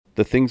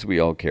The Things We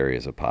All Carry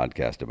is a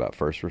podcast about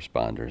first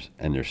responders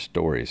and their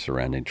stories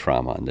surrounding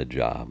trauma on the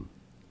job.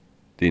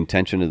 The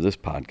intention of this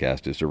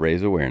podcast is to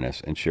raise awareness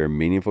and share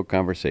meaningful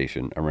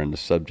conversation around a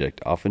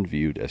subject often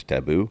viewed as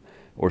taboo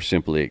or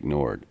simply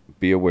ignored.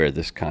 Be aware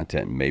this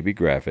content may be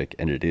graphic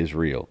and it is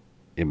real.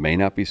 It may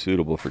not be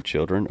suitable for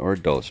children or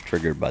adults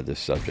triggered by this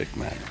subject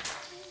matter.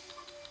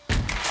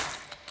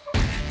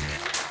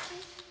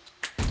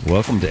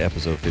 Welcome to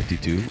episode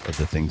 52 of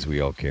The Things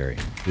We All Carry.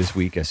 This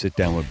week I sit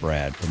down with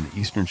Brad from the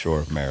Eastern Shore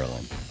of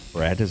Maryland.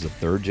 Brad is a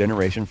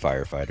third-generation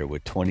firefighter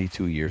with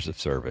 22 years of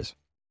service.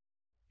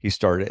 He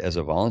started as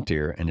a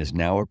volunteer and is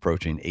now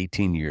approaching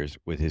 18 years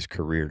with his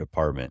career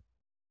department.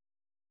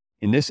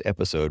 In this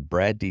episode,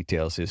 Brad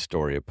details his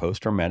story of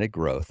post-traumatic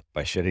growth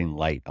by shedding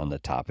light on the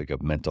topic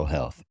of mental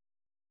health.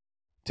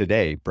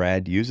 Today,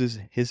 Brad uses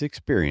his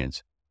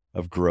experience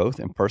of growth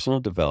and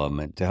personal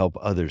development to help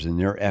others in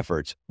their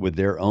efforts with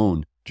their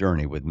own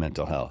journey with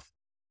mental health.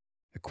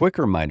 A quick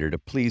reminder to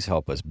please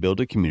help us build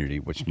a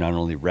community which not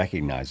only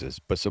recognizes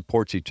but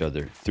supports each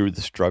other through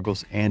the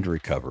struggles and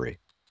recovery.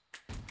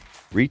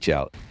 Reach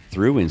out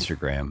through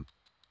Instagram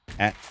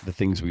at The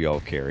Things We All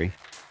Carry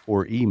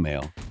or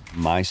email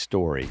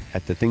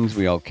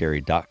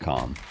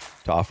mystory@thethingsweallcarry.com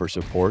to offer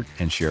support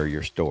and share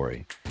your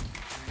story.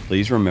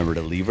 Please remember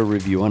to leave a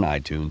review on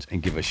iTunes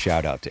and give a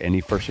shout out to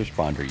any first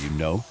responder you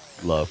know,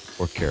 love,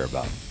 or care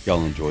about.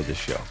 Y'all enjoy this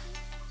show.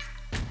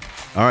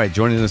 All right,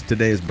 joining us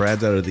today is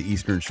Brad's out of the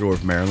Eastern Shore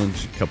of Maryland,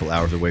 just a couple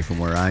hours away from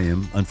where I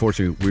am.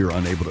 Unfortunately, we were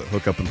unable to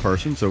hook up in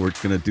person, so we're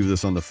going to do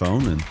this on the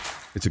phone, and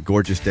it's a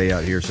gorgeous day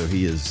out here, so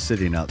he is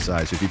sitting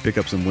outside. So if you pick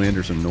up some wind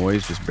or some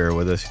noise, just bear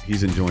with us.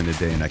 He's enjoying the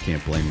day, and I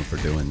can't blame him for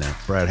doing that.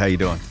 Brad, how you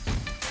doing?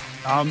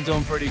 I'm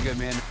doing pretty good,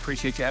 man.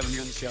 Appreciate you having me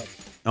on the show.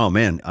 Oh,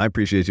 man, I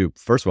appreciate you,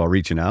 first of all,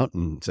 reaching out,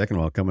 and second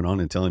of all, coming on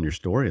and telling your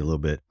story a little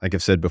bit. Like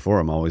I've said before,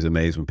 I'm always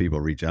amazed when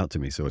people reach out to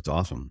me, so it's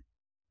awesome.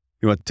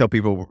 You want to tell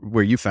people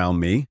where you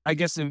found me? I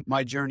guess in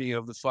my journey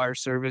of the fire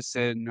service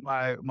and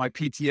my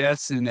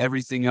PTS and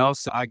everything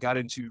else, I got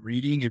into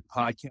reading and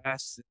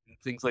podcasts and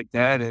things like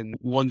that. And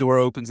one door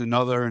opens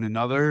another and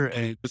another.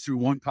 And through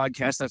one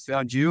podcast, I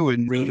found you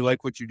and really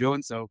like what you're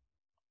doing. So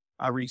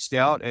I reached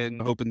out and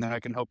hoping that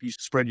I can help you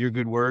spread your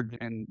good word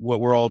and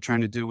what we're all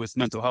trying to do with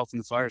mental health in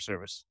the fire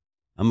service.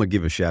 I'm going to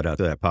give a shout out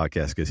to that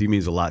podcast because he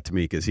means a lot to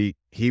me, because he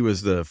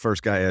was the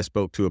first guy I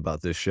spoke to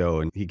about this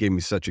show, and he gave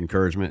me such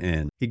encouragement,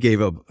 and he gave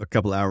up a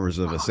couple hours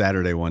of a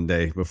Saturday one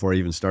day before I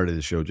even started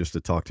the show just to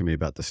talk to me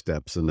about the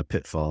steps and the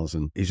pitfalls.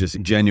 And he's just a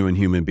genuine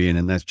human being,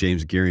 and that's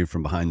James Gearing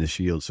from Behind the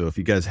Shield. So if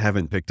you guys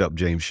haven't picked up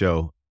James'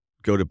 show,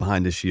 go to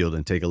Behind the Shield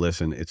and take a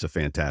listen. It's a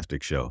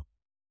fantastic show.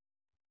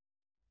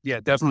 Yeah,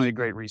 definitely a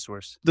great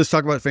resource. Let's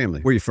talk about family.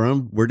 Where are you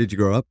from? Where did you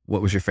grow up?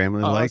 What was your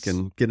family like?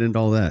 And get into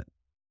all that.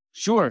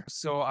 Sure.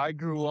 So I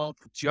grew up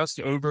just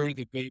over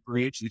the Bay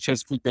Bridge, the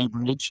Chesapeake Bay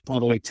Bridge,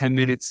 probably like 10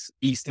 minutes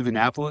east of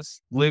Annapolis.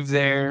 Lived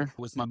there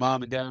with my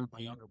mom and dad and my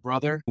younger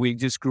brother. We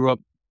just grew up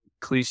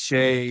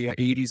cliche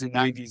 80s and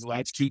 90s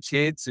latchkey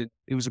kids. And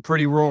it was a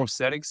pretty rural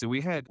setting. So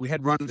we had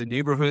run the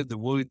neighborhood, the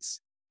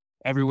woods,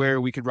 everywhere.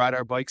 We could ride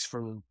our bikes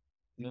for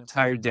the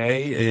entire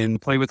day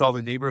and play with all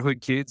the neighborhood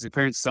kids. The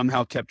parents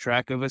somehow kept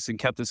track of us and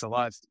kept us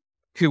alive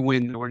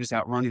when we're just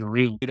out running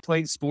around. We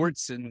played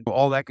sports and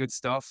all that good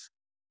stuff.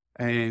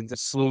 And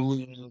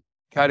slowly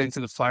got into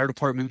the fire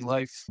department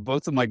life.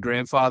 Both of my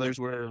grandfathers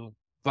were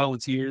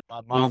volunteers. My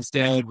mom's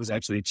dad was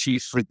actually a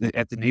chief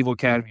at the Naval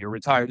Academy, or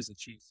retired as a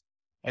chief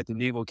at the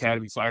Naval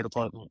Academy Fire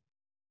Department.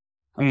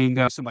 And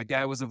so my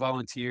dad was a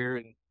volunteer.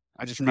 And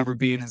I just remember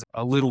being as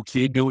a little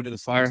kid going to the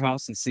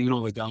firehouse and seeing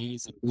all the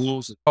guns and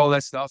rules and all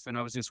that stuff. And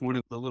I was just one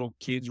of the little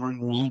kids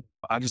running around.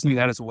 I just knew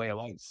that as a way of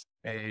life.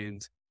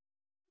 And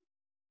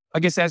I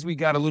guess as we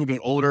got a little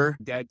bit older,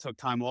 Dad took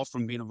time off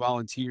from being a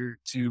volunteer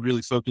to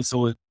really focus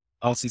on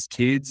us as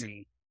kids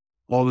and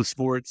all the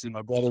sports. And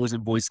my brother was in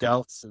Boy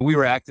Scouts. We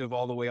were active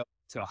all the way up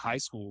to high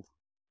school.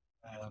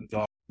 And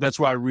that's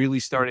where I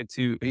really started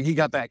he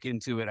got back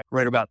into it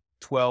right about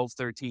 12,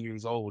 13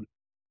 years old.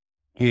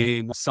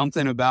 And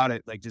something about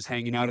it, like just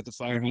hanging out at the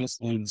firehouse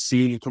and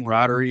seeing the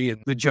camaraderie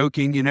and the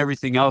joking and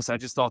everything else, I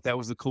just thought that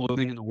was the coolest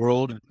thing in the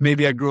world. And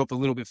maybe I grew up a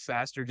little bit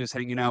faster just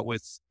hanging out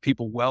with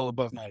people well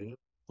above my age.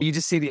 You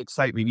just see the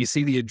excitement, you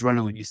see the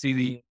adrenaline, you see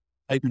the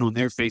excitement on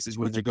their faces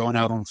when they're going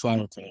out on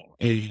fire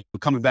and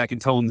coming back and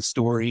telling the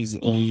stories.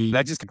 And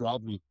that just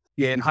grabbed me.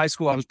 Yeah, in high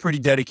school, I was pretty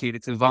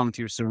dedicated to the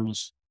volunteer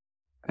service.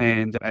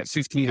 And at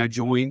 15, I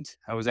joined.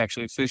 I was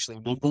actually officially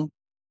a member.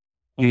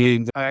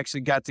 And I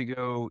actually got to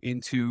go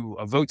into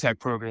a VOTEC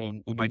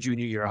program in my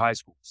junior year of high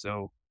school.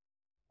 So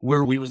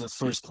we were the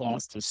first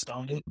class to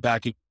start it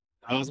back in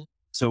 2000.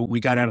 So we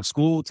got out of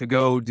school to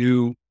go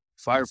do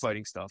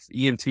firefighting stuff,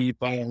 EMT,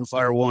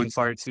 fire 1,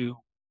 fire 2,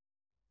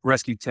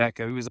 rescue tech.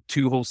 It was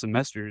 2 whole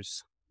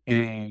semesters,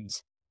 and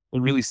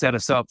it really set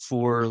us up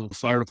for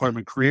fire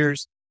department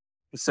careers.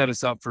 It set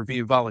us up for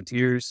being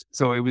volunteers.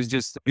 So it was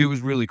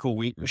really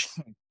cool.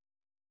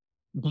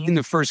 Being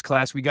the first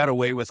class, we got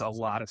away with a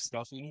lot of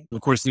stuff. Of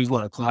course, there's a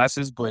lot of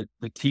classes, but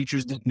the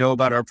teachers didn't know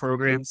about our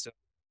program. So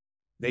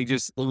they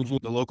would hear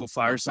the local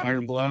fire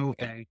siren blow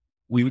and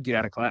we would get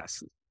out of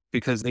class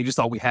because they just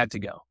thought we had to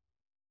go.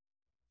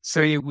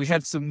 So yeah, we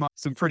had some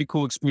pretty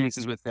cool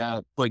experiences with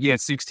that. But yeah,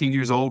 at 16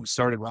 years old,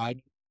 started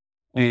riding,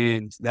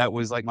 and that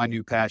was like my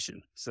new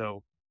passion.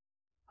 So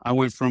I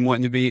went from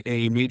wanting to be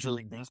a Major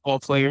League Baseball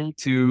player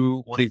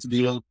to wanting to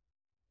be a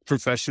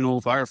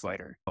professional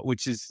firefighter,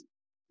 which is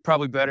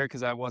probably better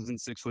because I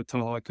wasn't 6 foot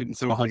tall. I couldn't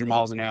throw 100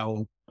 miles an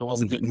hour. I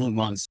wasn't hitting home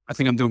runs. I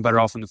think I'm doing better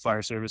off in the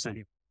fire service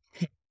anyway.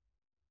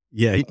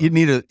 Yeah, you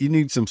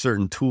need some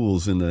certain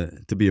tools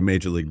to be a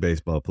Major League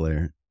Baseball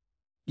player.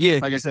 Yeah,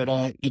 like I said,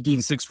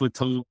 being 6 foot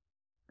tall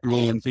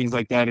and things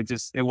like that,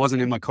 it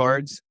wasn't in my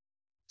cards.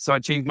 So I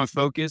changed my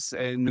focus,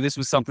 and this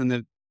was something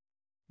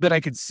that I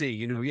could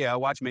see. Yeah, I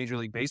watch Major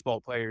League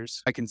Baseball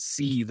players. I can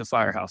see the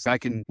firehouse.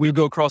 We would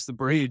go across the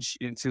bridge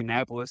into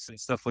Annapolis and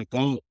stuff like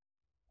that.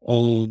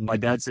 And my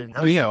dad said,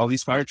 "Oh yeah, all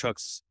these fire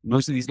trucks,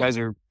 most of these guys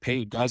are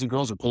paid. Guys and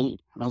girls are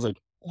paid." And I was like,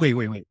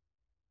 wait.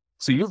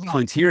 So you're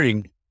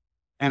volunteering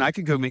and I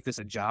could go make this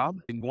a job?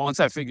 And once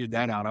I figured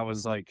that out, I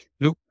was like,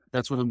 nope,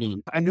 that's what I'm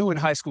doing. I knew in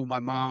high school, my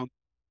mom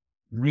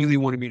really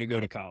wanted me to go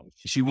to college.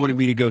 She wanted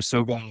me to go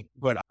so bad,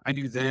 but I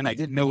knew then I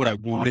didn't know what I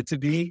wanted to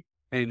be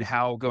and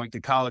how going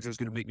to college was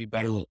going to make me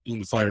better in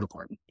the fire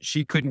department.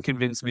 She couldn't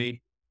convince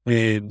me.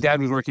 And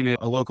dad was working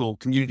at a local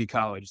community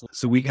college.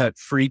 So we got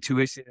free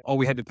tuition. All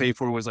we had to pay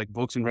for was like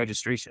books and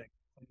registration.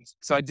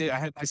 So I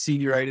had my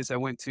senioritis. I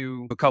went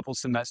to a couple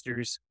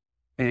semesters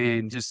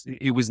and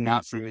it was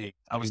not for me.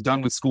 I was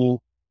done with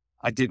school.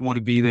 I didn't want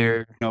to be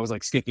there. I was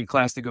like skipping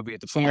class to go be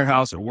at the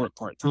firehouse or work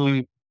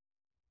part-time.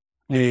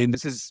 And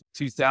this is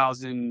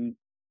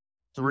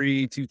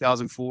 2003,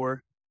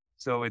 2004.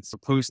 So it's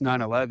post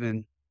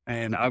 9/11.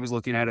 And I was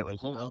looking at it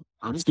like, oh,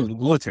 I'm just going to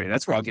the military.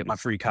 That's where I'll get my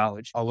free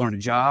college. I'll learn a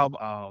job.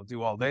 I'll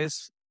do all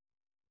this.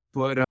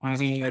 But I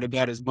had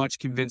about as much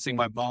convincing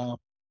my mom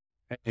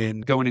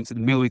and going into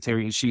the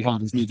military as she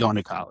had me going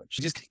to college.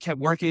 She just kept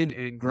working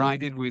and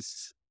grinding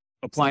with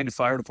applying to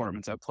fire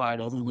departments. I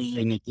applied everywhere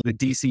in the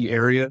DC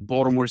area,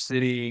 Baltimore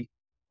City,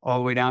 all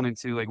the way down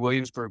into like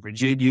Williamsburg,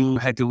 Virginia.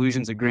 I had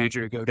delusions of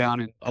grandeur to go down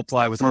and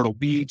apply with Myrtle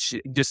Beach.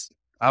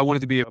 I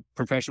wanted to be a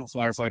professional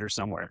firefighter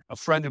somewhere. A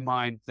friend of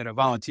mine that I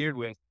volunteered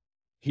with,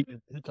 he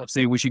kept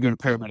saying, we should go to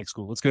paramedic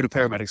school. Let's go to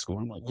paramedic school.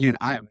 I'm like, man,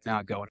 I am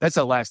not going. That's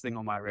the last thing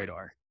on my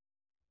radar.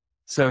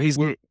 So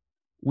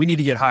we need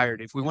to get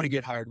hired. If we want to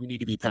get hired, we need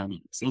to be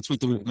paramedics. That's what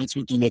they're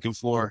looking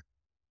for,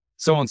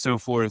 so on and so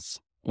forth.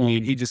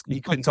 And he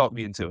couldn't talk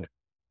me into it.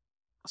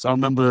 So I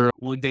remember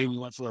one day we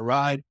went for a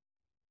ride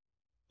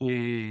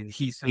and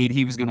he said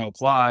he was going to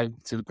apply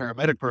to the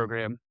paramedic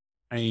program.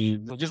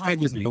 And just ride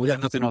with me. We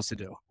got nothing else to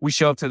do. We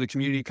show up to the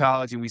community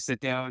college and we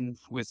sit down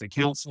with a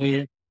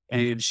counselor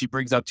and she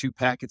brings out 2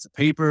 packets of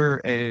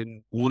paper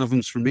and one of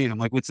them's for me. And I'm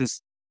like, what's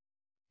this?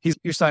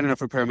 You're signing up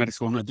for paramedic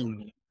school. I'm not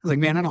doing it. I was like,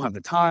 man, I don't have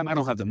the time. I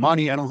don't have the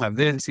money. I don't have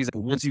this. He's like,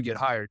 once you get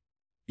hired,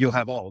 you'll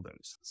have all of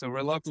those. So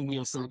reluctantly,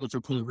 I signed up for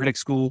paramedic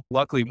school.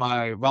 Luckily,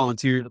 my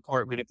volunteer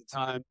department at the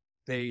time,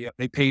 they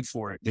paid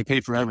for it. They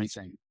paid for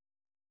everything.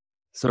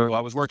 So I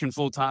was working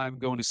full time,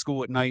 going to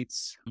school at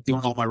nights,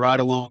 doing all my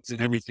ride-alongs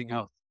and everything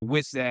else.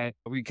 With that,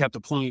 we kept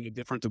applying to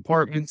different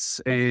departments,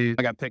 and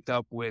I got picked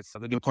up with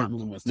the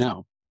department I'm with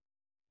now.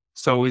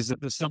 So it was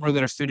the summer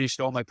that I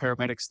finished all my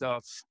paramedic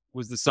stuff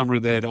was the summer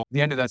that,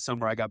 the end of that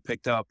summer, I got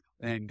picked up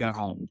and got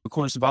home. Of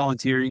course,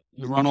 volunteering,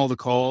 you run all the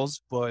calls,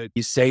 but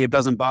you say it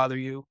doesn't bother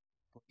you.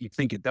 You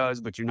think it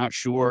does, but you're not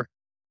sure.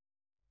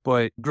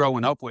 But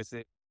growing up with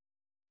it,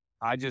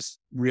 I just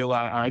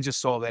realized, I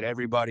just saw that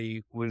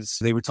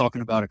they were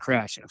talking about a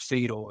crash and a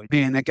fatal. And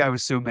man, that guy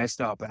was so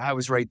messed up. And I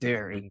was right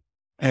there. And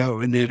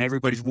then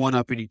everybody's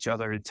one-upping each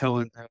other and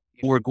telling a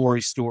more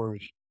gory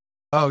story.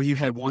 Oh, you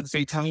had 1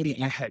 fatality?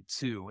 I had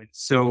 2. And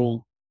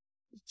so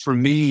for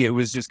me, it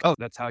was just,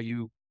 that's how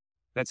you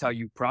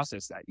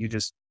process that. You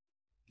just,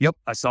 yep,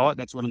 I saw it.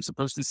 That's what I'm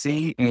supposed to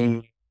see.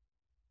 And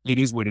it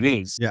is what it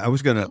is. Yeah, I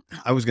was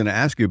gonna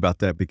ask you about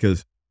that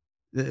because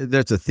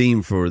that's a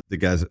theme for the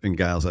guys and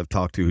gals I've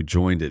talked to who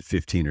joined at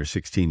 15 or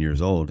 16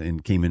 years old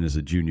and came in as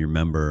a junior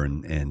member,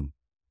 and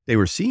they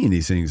were seeing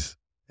these things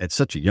at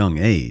such a young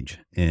age.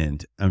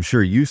 And I'm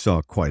sure you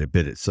saw quite a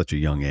bit at such a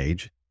young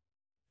age.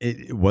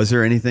 Was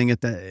there anything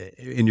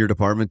in your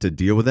department to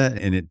deal with that?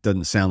 And it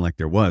doesn't sound like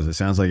there was. It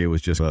sounds like it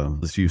was just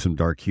let's use some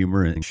dark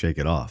humor and shake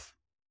it off.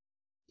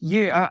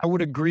 Yeah, I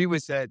would agree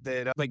with that.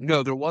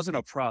 No, there wasn't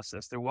a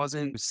process. There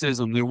wasn't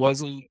racism. There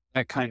wasn't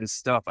that kind of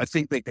stuff. I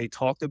think they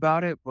talked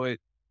about it, but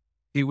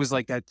it was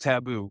like that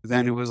taboo.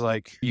 Then it was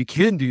like, you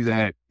can do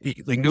that.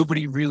 Like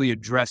nobody really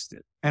addressed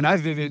it. And I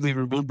vividly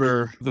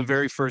remember the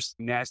very first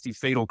nasty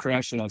fatal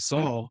crash that I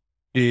saw.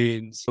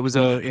 And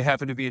it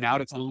happened to be an out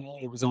of town.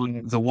 It was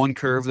on the one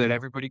curve that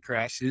everybody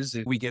crashes.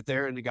 And we get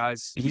there and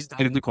he's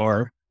died in the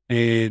car.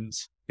 And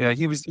yeah,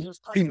 he was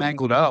pretty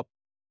mangled up.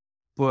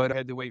 But I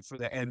had to wait for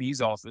the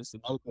ME's office.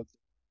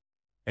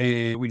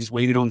 And we just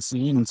waited on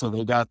scene until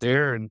they got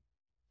there and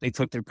they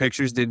took their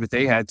pictures, did what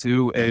they had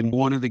to. And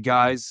one of the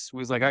guys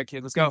was like, all right,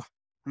 kid, let's go. And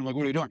I'm like,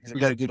 what are you doing? He's like,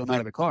 we got to get him out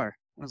of the car.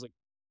 I was like,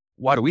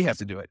 why do we have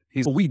to do it?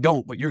 He's like, well, we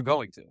don't, but you're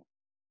going to.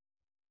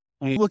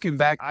 And looking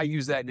back, I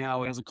use that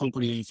now as a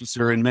company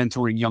officer and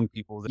mentoring young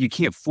people. You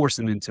can't force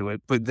them into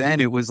it. But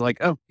then it was like,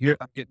 oh, here,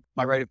 I'm getting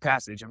my rite of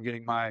passage. I'm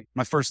getting my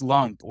first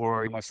lump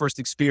or my first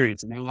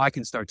experience. And now I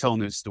can start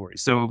telling those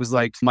stories. So it was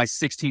like my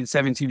 16,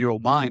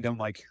 17-year-old mind. I'm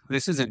like,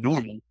 this isn't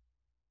normal.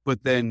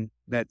 But then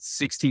that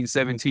 16,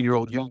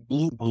 17-year-old young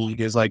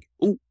mind is like,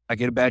 oh, I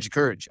get a badge of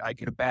courage. I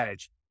get a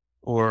badge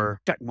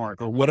or check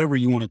mark or whatever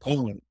you want to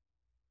call it.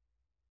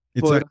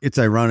 It's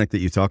ironic that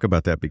you talk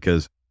about that,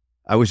 because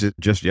I was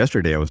just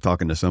yesterday, I was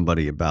talking to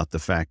somebody about the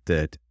fact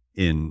that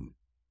in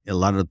a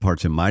lot of the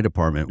parts in my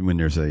department, when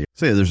there's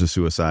there's a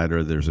suicide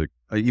or there's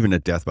even a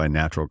death by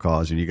natural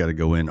cause, and you got to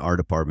go in, our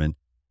department,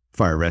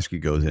 fire rescue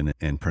goes in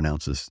and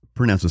pronounces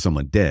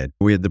someone dead.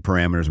 We had the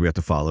parameters we have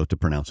to follow to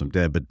pronounce them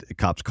dead, but the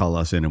cops call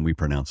us in and we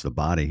pronounce the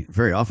body.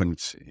 Very often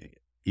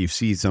you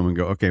see someone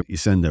go, okay, you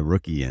send a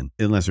rookie in,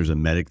 unless there's a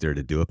medic there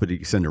to do it, but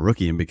you send a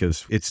rookie in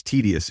because it's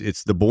tedious.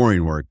 It's the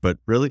boring work, but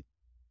really,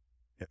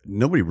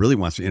 nobody really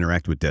wants to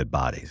interact with dead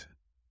bodies.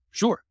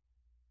 Sure.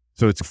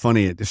 So it's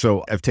funny.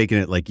 So I've taken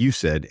it, like you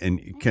said,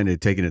 and kind of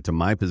taken it to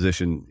my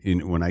position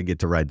when I get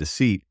to ride the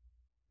seat.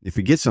 If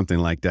you get something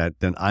like that,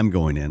 then I'm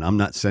going in. I'm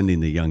not sending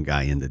the young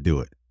guy in to do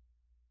it.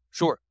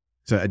 Sure.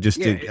 So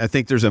I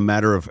think there's a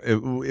matter of,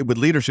 with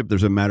leadership,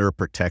 there's a matter of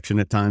protection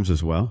at times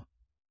as well.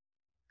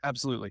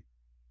 Absolutely.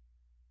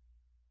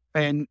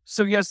 And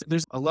so, yes,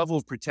 there's a level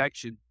of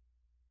protection,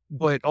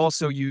 but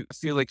also you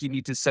feel like you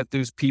need to set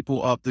those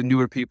people up, the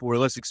newer people or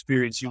less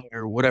experienced,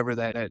 younger, whatever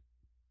that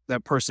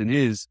person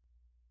is.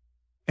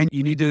 And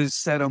you need to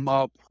set them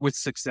up with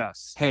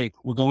success. Hey,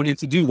 we're going in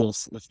to do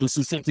this. If this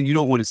is something you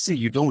don't want to see,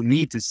 you don't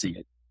need to see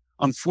it.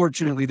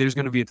 Unfortunately, there's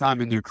going to be a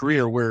time in their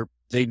career where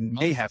they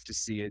may have to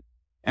see it.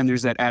 And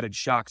there's that added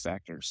shock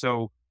factor.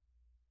 So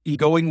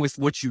going with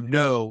what you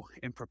know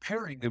and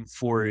preparing them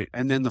for it,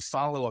 and then the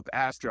follow-up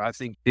after, I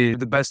think, is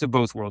the best of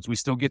both worlds. We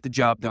still get the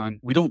job done.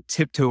 We don't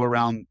tiptoe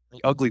around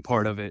the ugly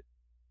part of it,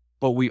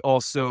 but we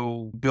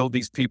also build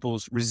these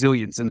people's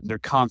resilience and their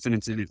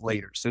confidence in it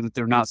later so that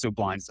they're not so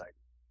blindsided.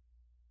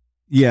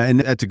 Yeah, and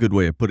that's a good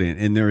way of putting it.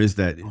 And there's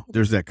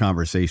that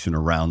conversation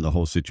around the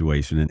whole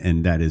situation,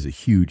 and that is a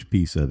huge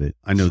piece of it.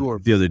 I know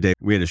The other day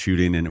we had a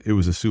shooting and it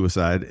was a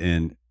suicide,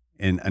 and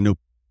I know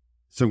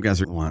some guys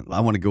I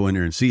want to go in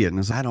there and see it. And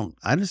I said,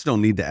 I just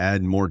don't need to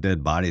add more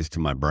dead bodies to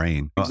my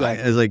brain.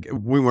 Exactly. It's like,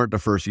 we weren't the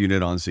first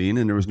unit on scene,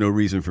 and there was no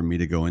reason for me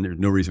to go in there.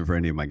 No reason for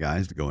any of my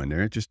guys to go in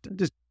there.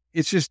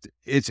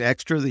 It's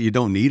extra that you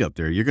don't need up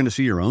there. You're going to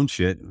see your own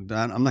shit.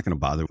 I'm not going to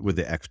bother with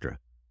the extra.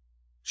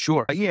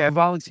 Sure. Yeah,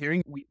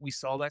 volunteering, we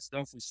saw that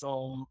stuff.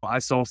 I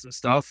saw some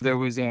stuff. I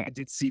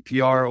did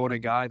CPR on a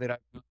guy that I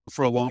knew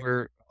for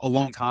a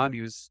long time.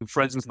 He was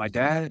friends with my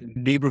dad, and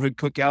neighborhood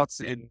cookouts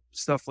and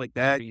stuff like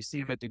that. You see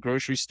him at the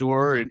grocery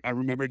store, and I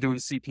remember doing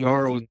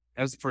CPR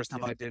that was the first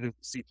time I did a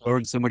CPR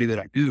on somebody that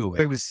I knew.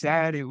 It was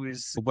sad.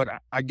 But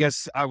I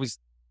guess I was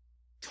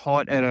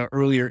taught at an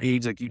earlier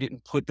age, like, you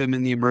didn't put them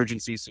in the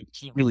emergency, so you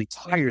can't really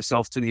tie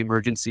yourself to the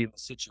emergency of the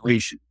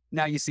situation.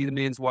 Now you see the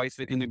man's wife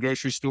in the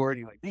grocery store, and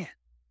you're like, man,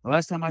 the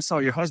last time I saw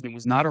your husband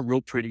was not a real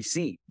pretty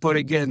scene. But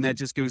again, that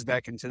just goes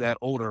back into that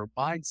older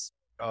mindset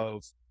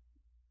of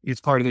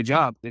it's part of the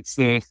job. It's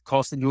the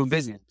cost of doing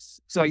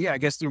business. So yeah, I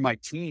guess through my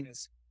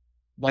teens,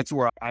 that's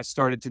where I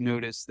started to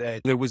notice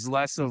that there was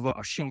less of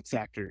a shock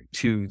factor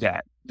to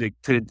that,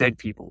 to dead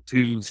people,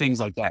 to things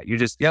like that. You're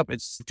just,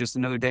 it's just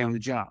another day on the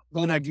job.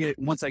 Then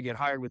once I get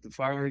hired with the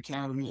fire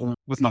academy,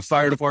 with my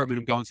fire department,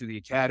 I'm going through the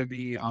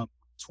academy.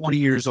 20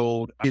 years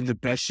old, in the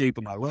best shape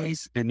of my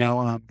life. And now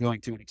I'm going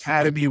to an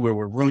academy where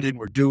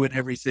we're doing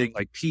everything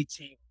like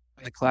PT,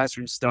 the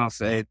classroom stuff.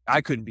 And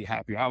I couldn't be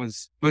happier.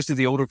 Most of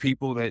the older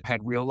people that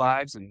had real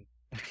lives and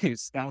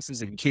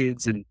spouses and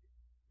kids and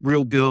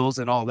real bills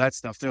and all that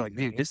stuff, they're like,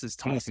 man, this is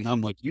tough. And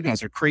I'm like, you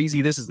guys are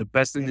crazy. This is the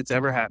best thing that's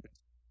ever happened.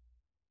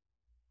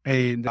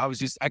 And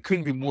I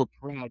couldn't be more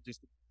proud just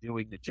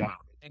doing the job.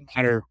 It didn't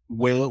matter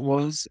where it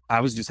was.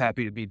 I was just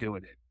happy to be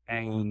doing it.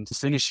 And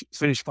finish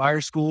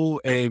fire school.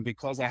 And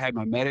because I had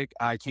my medic,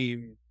 I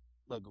came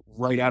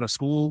right out of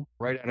school,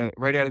 right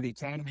out of the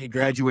academy.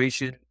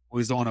 Graduation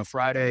was on a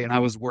Friday, and I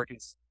was working.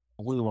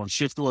 We were on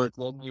shift work.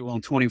 We were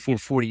on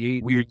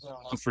 24/48. We were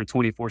going for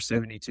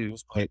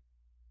 24/72.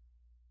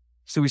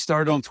 So we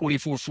started on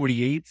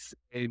 24/48,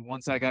 and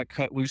once I got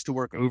cut loose to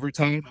work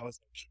overtime, I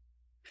was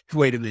like,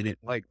 wait a minute.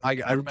 Like,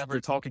 I remember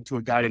talking to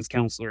a guidance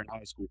counselor in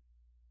high school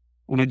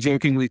when I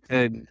jokingly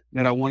said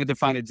that I wanted to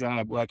find a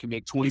job where I could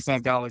make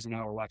 $25 an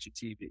hour watching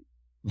TV.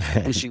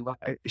 And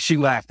she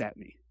laughed at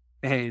me.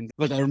 And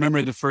I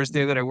remember the first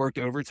day that I worked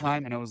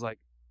overtime, and I was like,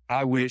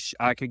 I wish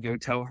I could go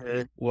tell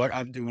her what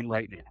I'm doing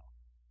right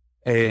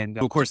now. And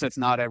of course, that's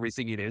not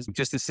everything it is.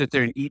 Just to sit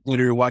there and eat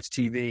dinner, watch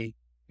TV,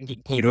 and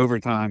get paid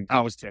overtime,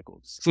 I was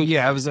tickled. So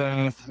yeah, I was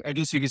I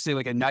guess you could say,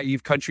 like, a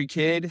naive country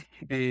kid.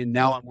 And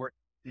now I'm working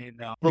in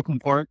Brooklyn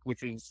Park,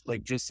 which is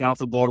like just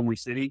south of Baltimore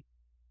City.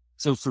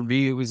 So for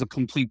me, it was a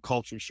complete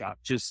culture shock.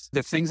 Just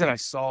the things that I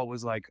saw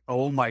was like,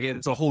 oh my God,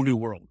 it's a whole new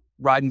world.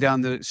 Riding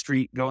down the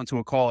street, going to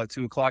a call at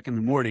 2:00 in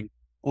the morning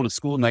on a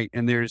school night,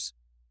 and there's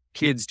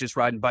kids just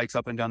riding bikes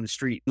up and down the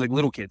street, like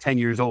little kids, 10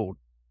 years old.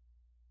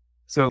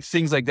 So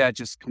things like that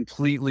just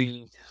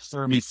completely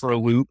threw me for a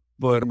loop.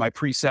 But my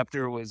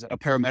preceptor was a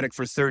paramedic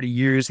for 30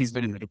 years. He's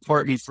been in the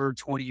department for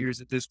 20 years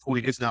at this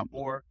point, if not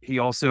more. He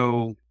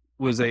also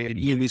was an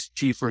EMS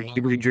chief for a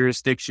neighboring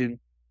jurisdiction.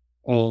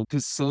 To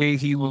say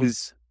he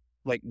was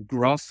like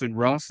gruff and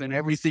rough and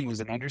everything was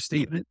an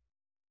understatement.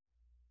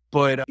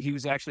 But he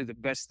was actually the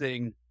best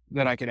thing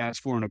that I could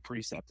ask for in a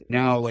preceptor.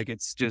 Now, like,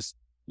 it's just,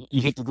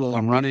 you hit the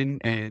ground running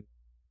and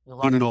you're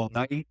running all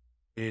night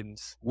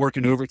and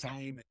working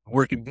overtime and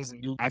working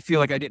busy. I feel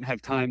like I didn't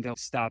have time to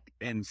stop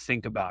and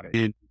think about it.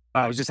 And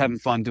I was just having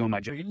fun doing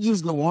my job. You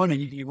just go on and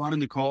you run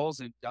into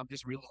calls, and I'm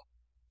just real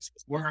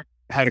work.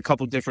 I had a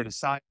couple different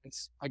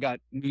assignments. I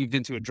got moved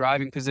into a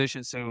driving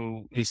position.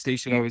 So the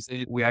station I was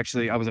in,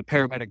 I was a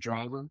paramedic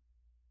driver.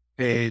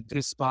 And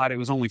this spot, it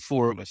was only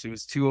 4 of us. It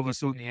was 2 of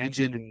us on the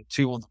engine and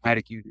 2 on the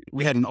medic unit.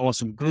 We had an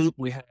awesome group.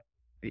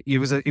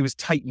 It was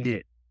tight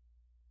knit.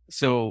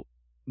 So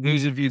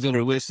those of you that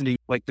are listening,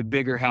 like the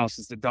bigger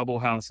houses, the double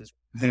houses,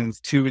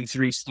 have 2 and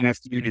 3 staff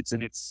units,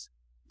 and it's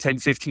 10,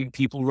 15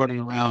 people running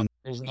around.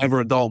 There's never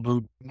a dull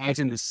mood.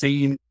 Imagine the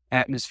same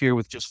atmosphere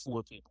with just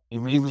 4 people. They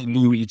really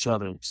knew each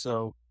other.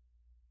 So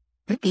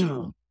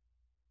you're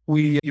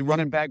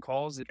running bad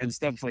calls and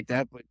stuff like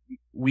that. But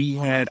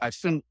I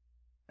felt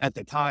at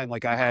the time,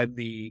 like I had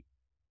the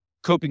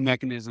coping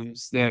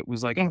mechanisms that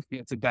was like, oh,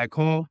 it's a bad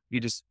call.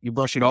 You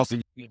brush it off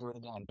and you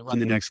run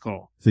the next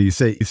call. So you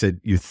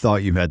said you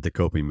thought you had the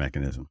coping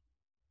mechanism.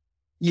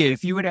 Yeah.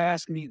 If you would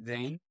ask me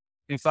then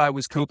if I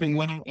was coping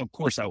well, of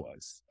course I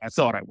was. I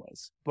thought I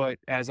was. But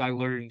as I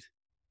learned,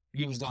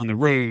 used on the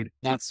road,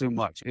 not so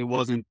much. It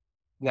wasn't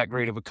that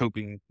great of a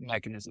coping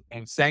mechanism.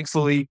 And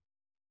thankfully,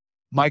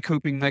 my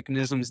coping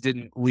mechanisms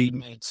didn't lead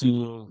me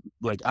to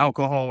like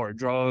alcohol or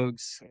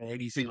drugs or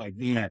anything like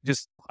that.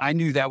 Just, I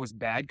knew that was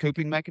bad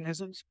coping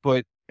mechanisms,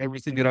 but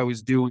everything that I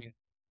was doing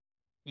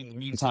in the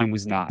meantime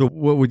was not. So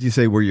what would you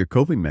say were your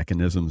coping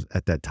mechanisms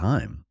at that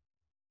time?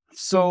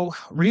 So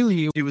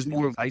really, it was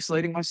more of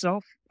isolating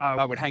myself.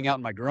 I would hang out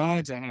in my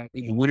garage. In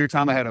the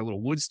wintertime, I had a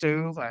little wood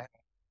stove. I had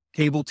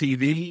cable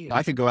TV.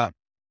 I could go out,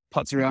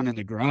 putz around in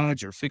the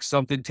garage or fix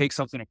something, take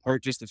something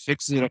apart just to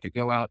fix it. I could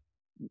go out,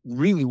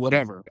 really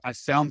whatever. I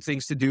found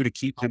things to do to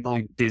keep my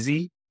mind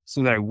busy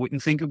so that I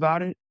wouldn't think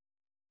about it.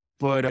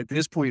 But at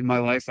this point in my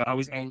life, I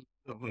was married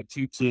with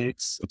 2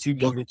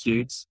 younger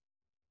kids.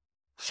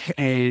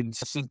 And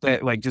I think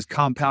that like just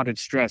compounded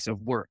stress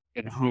of work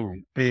and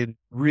home and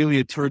really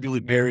a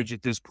turbulent marriage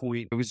at this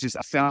point. It was just,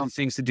 I found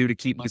things to do to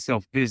keep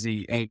myself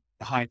busy. And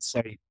in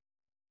hindsight,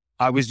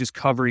 I was just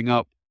covering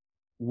up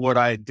what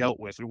I had dealt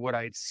with or what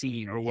I had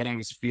seen or what I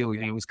was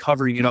feeling. I was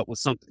covering it up with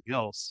something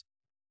else.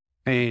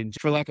 And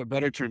for lack of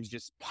better terms,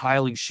 just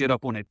piling shit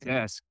up on a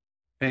desk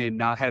and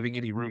not having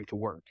any room to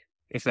work,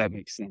 if that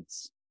makes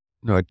sense.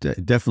 No,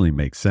 it definitely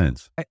makes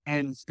sense.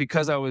 And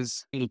because I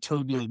was in a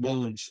turbulent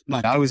marriage,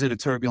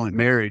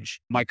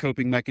 my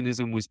coping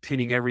mechanism was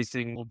pinning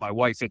everything on my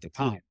wife at the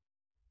time.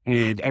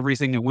 And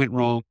everything that went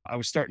wrong, I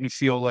was starting to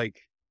feel like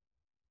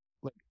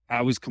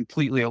I was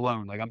completely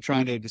alone. Like I'm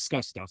trying to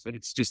discuss stuff and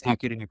it's just not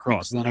getting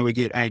across. And then I would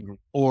get angry,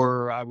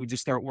 or I would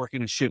just start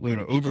working a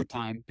shitload of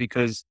overtime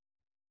because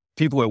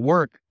people at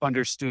work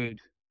understood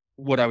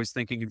what I was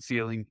thinking and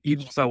feeling,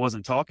 even if I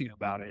wasn't talking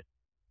about it.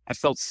 I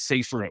felt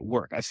safer at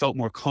work. I felt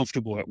more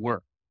comfortable at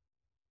work.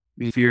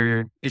 If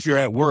you're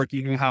at work,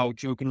 you know how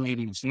joking around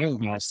and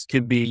sales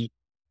can be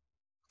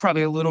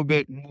probably a little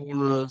bit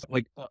more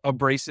like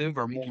abrasive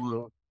or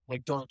more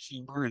like dark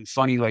humor and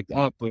funny like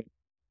that. But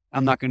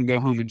I'm not going to go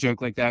home and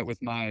joke like that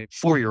with my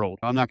 4-year-old.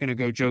 I'm not going to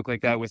go joke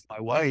like that with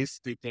my wife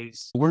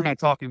because we're not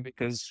talking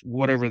because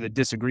whatever the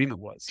disagreement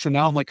was. So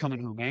now I'm like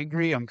coming home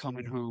angry. I'm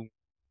coming home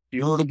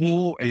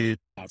irritable and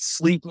not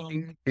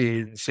sleeping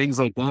and things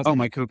like that. Oh,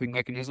 my coping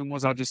mechanism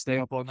was I'll just stay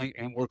up all night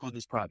and work on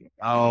this project.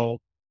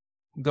 I'll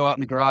go out in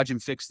the garage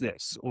and fix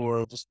this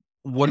or just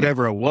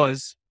whatever it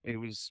was. It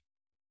was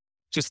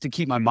just to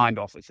keep my mind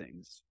off of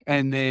things.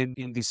 And then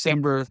in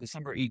December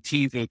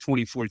 18th of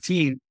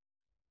 2014,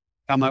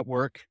 I'm at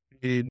work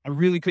and I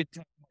really couldn't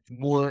tell much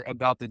more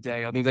about the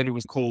day other than it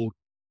was cold,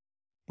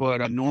 but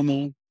a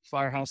normal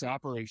firehouse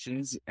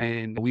operations.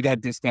 And we'd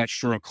had dispatched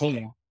for a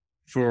call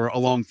for a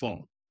long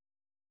fall.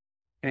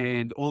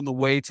 And on the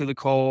way to the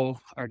call,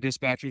 our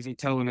dispatchers are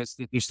telling us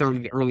that they're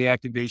starting the early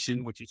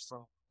activation, which is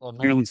from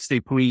Maryland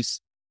State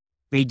Police.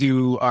 They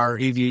do our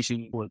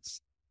aviation reports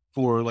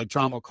for like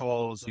trauma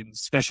calls and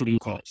specialty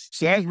calls.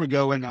 So as we're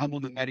going, I'm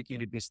on the medic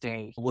unit this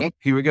day. Well,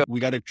 here we go. We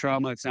got a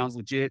trauma. It sounds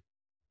legit.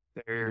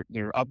 They're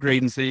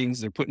upgrading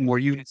things. They're putting more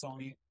units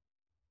on it.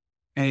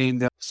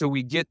 And so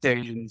we get there,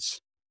 and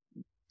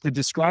to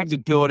describe the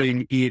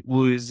building, it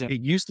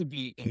used to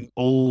be an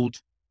old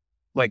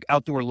like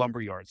outdoor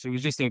lumber yard. So it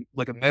was just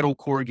like a metal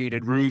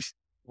corrugated roof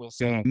with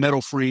a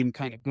metal frame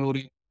kind of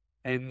building.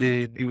 And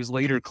then it was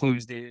later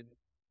closed in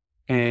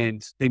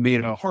and they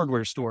made a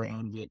hardware store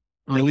out of it.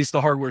 Or at least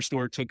the hardware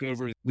store took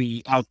over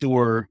the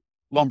outdoor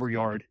lumber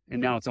yard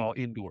and now it's all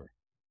indoor.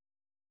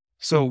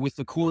 So with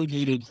the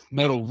corrugated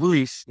metal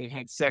roofs, they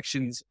had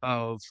sections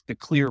of the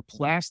clear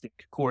plastic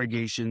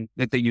corrugation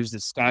that they used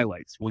as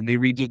skylights. When they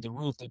redid the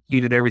roof, they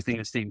painted everything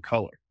the same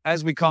color.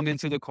 As we come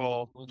into the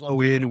call, we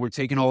go in and we're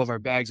taking all of our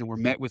bags and we're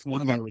met with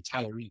one of our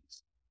retirees.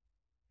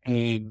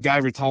 And guy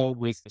retired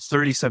with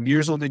 30 some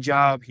years on the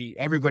job.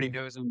 Everybody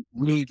knows him,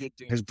 really good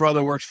dude. His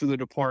brother works for the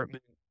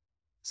department.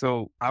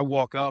 So I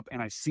walk up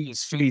and I see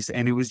his face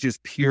and it was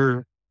just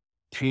pure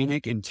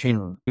panic and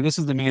terror. This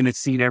is the man that's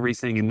seen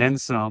everything and then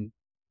some.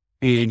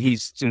 And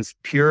he's just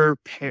pure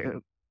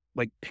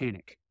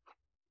panic.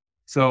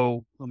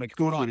 So I'm like, what's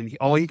going on? And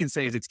all he can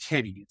say is, it's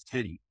Kenny. It's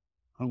Kenny.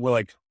 And we're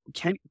like,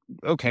 Kenny?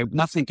 Okay,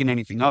 not thinking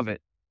anything of it.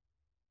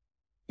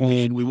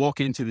 And we walk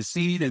into the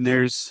scene and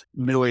there's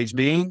middle-aged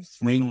man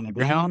laying on the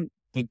ground,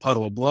 big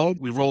puddle of blood.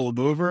 We roll him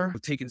over. We're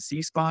taking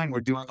C-spine.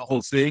 We're doing the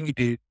whole thing.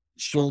 And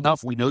sure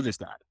enough, we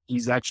noticed that.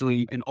 He's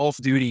actually an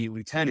off-duty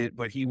lieutenant,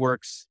 but he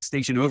works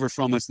stationed over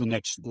from us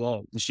the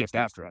shift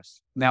after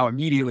us. Now,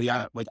 immediately,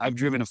 I've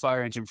driven a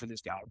fire engine for this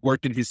guy. I've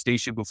worked in his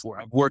station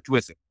before. I've worked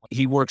with him.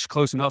 He works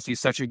close enough. He's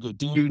such a good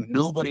dude.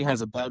 Nobody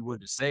has a bad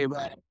word to say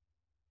about him.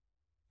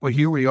 But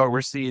here we are,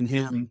 we're seeing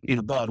him in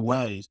a bad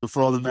way. So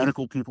for all the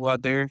medical people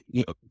out there,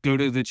 go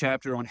to the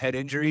chapter on head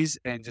injuries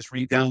and just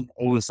read down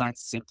all the signs and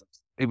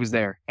symptoms. It was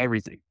there,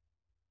 everything.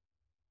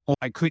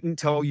 I couldn't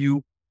tell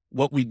you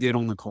what we did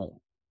on the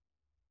call.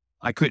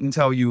 I couldn't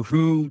tell you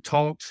who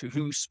talked,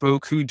 who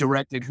spoke, who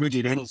directed, who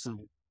did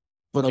anything.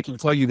 But I can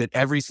tell you that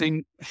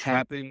everything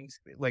happened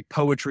like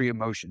poetry in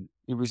motion.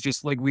 It was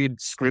just like we had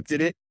scripted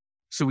it,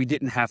 so we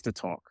didn't have to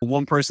talk.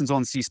 One person's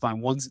on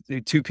C-spine,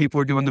 two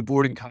people are doing the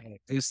boarding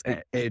kayak.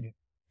 And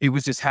it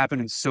was just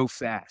happening so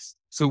fast.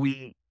 So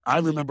I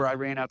remember I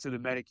ran out to the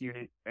medic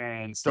unit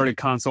and started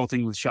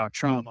consulting with shock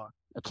trauma.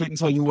 I couldn't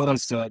tell you what I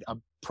said. I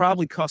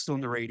probably cussed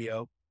on the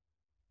radio.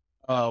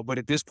 But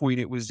at this point,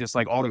 it was just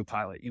like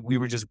autopilot. We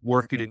were just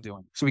working and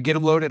doing. So we get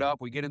them loaded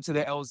up. We get into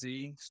the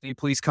LZ. State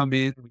police come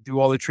in. We do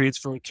all the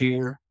transfer of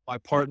care. My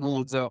partner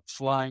ends up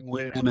flying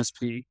with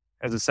MSP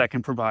as a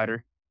second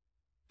provider.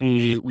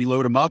 And we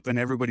load them up and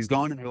everybody's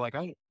gone. And they're like,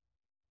 oh,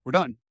 we're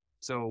done.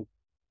 So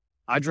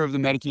I drove the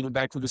medic unit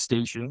back to the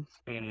station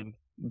and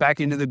back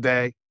into the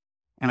bay.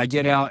 And I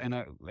get out. And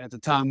at the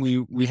time,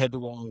 we had to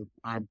wear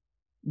our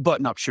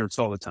button-up shirts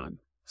all the time.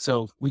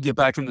 So we get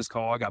back from this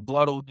call. I got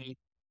blood on me.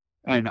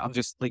 And I'm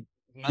just like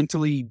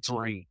mentally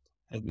drained.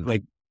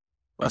 Like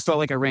I felt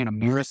like I ran a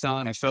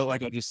marathon. I felt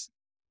like I just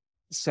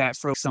sat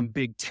for some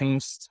big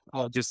test,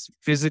 just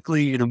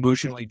physically and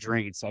emotionally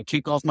drained. So I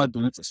kick off my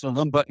boots. I start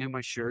unbuttoning my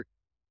shirt.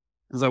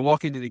 As I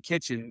walk into the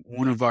kitchen,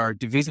 one of our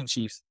division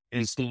chiefs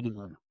is standing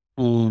there.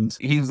 And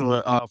he's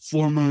a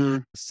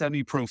former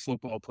semi-pro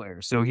football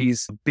player. So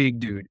he's a big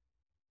dude.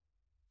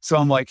 So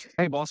I'm like,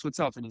 hey, boss, what's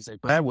up? And he's like,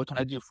 Brad, what can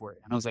I do for you?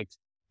 And I was like,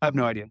 I have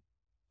no idea.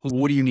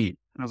 What do you need?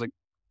 And I was like,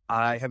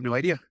 I have no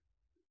idea.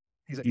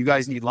 He's like, you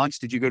guys need lunch?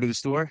 Did you go to the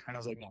store? And I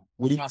was like, no.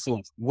 What do you want for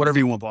lunch? Whatever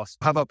you want, boss.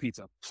 How about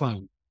pizza?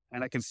 Fine.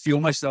 And I can feel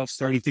myself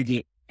starting to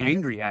get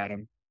angry at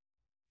him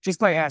just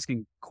by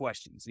asking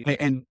questions.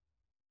 And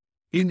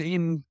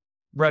in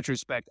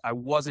retrospect, I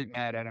wasn't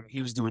mad at him.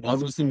 He was doing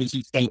everything that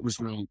he thought was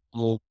right.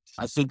 Well,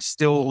 I think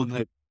still on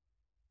the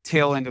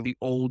tail end of the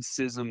old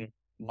SISM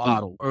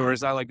model, or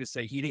as I like to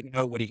say, he didn't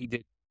know what he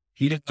did.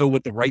 He didn't know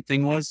what the right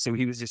thing was, so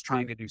he was just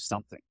trying to do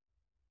something.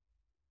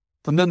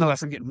 But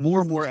nonetheless, I'm getting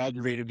more and more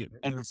aggravated.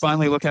 And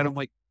finally look at him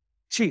like,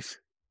 Chief,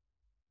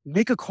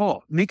 make a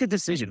call, make a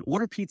decision,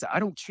 order pizza. I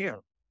don't care.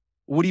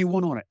 What do you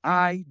want on it?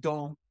 I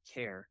don't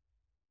care.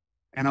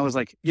 And I was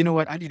like, you know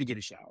what? I need to get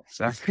a shower.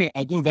 So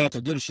I go back, I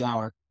get a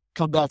shower,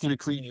 come back in a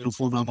clean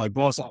uniform. I'm like,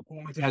 boss, I'll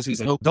apologize.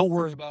 He's like, oh, don't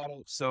worry about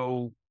it.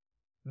 So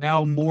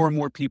now more and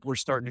more people are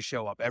starting to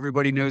show up.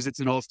 Everybody knows it's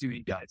an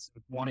off-duty guy. It's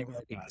wanting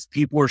guys.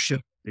 People are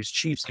showing. There's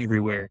chiefs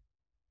everywhere.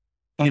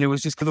 And it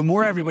was just, the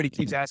more everybody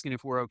keeps asking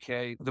if we're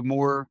okay, the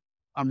more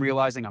I'm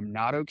realizing I'm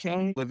not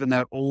okay. Living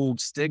that old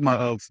stigma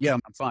of, yeah,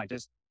 I'm fine.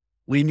 Just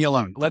leave me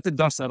alone. Let the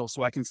dust settle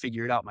so I can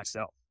figure it out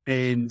myself.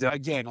 And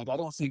again, I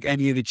don't think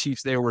any of the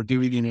chiefs there were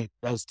doing it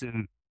as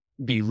to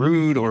be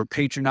rude or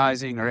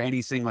patronizing or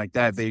anything like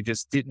that. They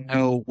just didn't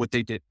know what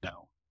they didn't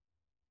know.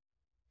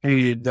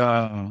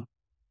 And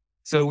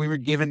so we were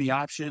given the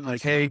option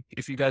like, hey,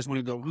 if you guys want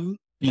to go home,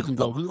 you can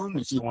go home.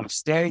 If you want to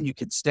stay, you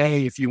can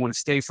stay. If you want to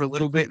stay for a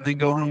little bit and then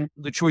go home,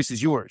 the choice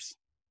is yours.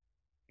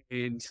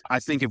 And I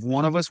think if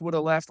one of us would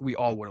have left, we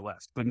all would have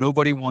left, but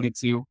nobody wanted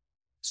to.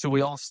 So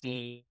we all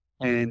stayed.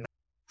 And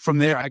from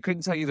there, I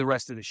couldn't tell you the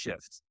rest of the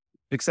shift,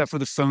 except for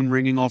the phone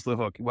ringing off the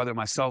hook, whether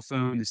my cell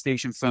phone, the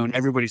station phone,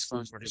 everybody's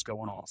phones were just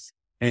going off.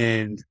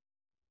 And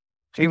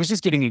it was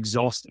just getting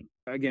exhausting.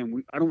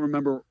 Again, I don't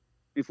remember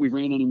if we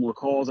ran any more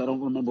calls. I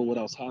don't remember what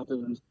else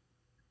happened.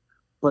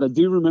 But I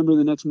do remember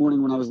the next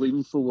morning when I was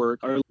leaving for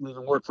work, or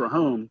leaving work for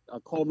home, I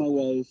called my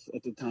wife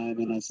at the time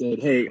and I said,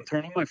 hey, I'm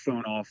turning my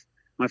phone off.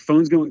 My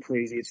phone's going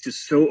crazy. It's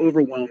just so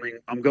overwhelming.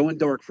 I'm going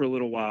dark for a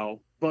little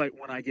while. But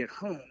when I get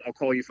home, I'll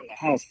call you from the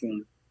house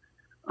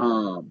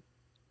phone.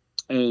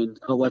 And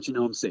I'll let you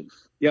know I'm safe.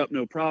 Yep,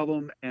 no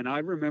problem. And I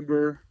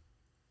remember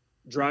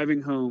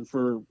driving home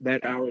for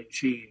that hour and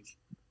change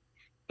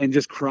and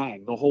just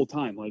crying the whole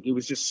time. Like it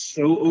was just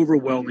so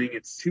overwhelming.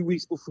 It's 2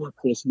 weeks before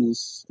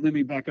Christmas. Let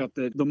me back up.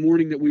 The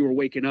morning that we were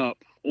waking up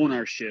on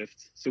our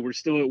shift, so we're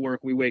still at work,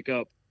 we wake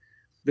up.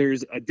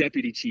 There's a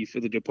deputy chief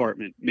of the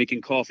department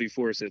making coffee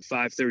for us at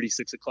 5:30,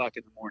 6 o'clock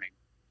in the morning.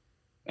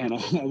 And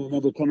I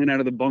remember coming out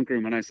of the bunk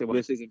room and I said, well,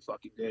 this isn't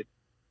fucking good.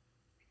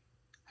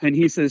 And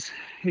he goes,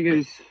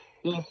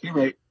 yeah, you're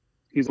right.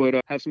 He's going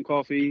to have some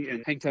coffee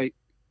and hang tight.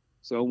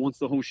 So once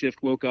the whole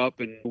shift woke up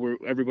and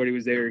everybody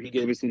was there, he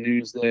gave us the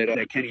news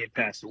that Kenny had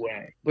passed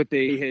away. But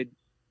they had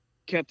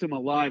kept him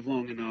alive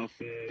long enough.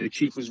 The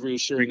chief was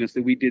reassuring us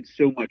that we did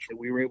so much that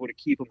we were able to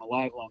keep him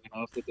alive long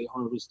enough that they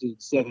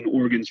harvested 7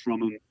 organs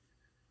from him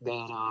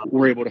that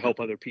were able to help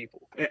other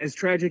people. As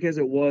tragic as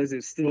it was,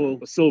 it's still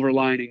a silver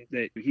lining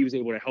that he was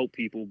able to help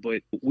people,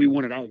 but we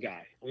wanted our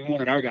guy. We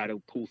wanted our guy to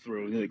pull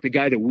through, like the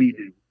guy that we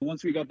knew.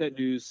 Once we got that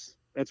news,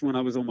 that's when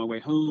I was on my way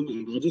home,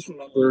 and I just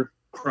remember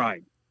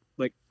crying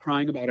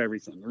about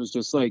everything. It was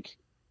just like,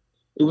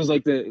 it was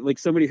like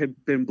somebody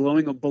had been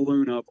blowing a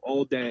balloon up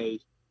all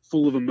day,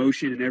 full of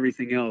emotion and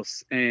everything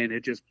else, and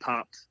it just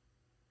popped,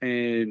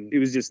 and it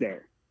was just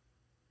there.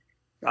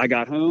 I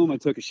got home, I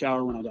took a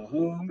shower when I got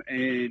home,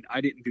 and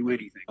I didn't do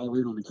anything. I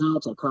laid on the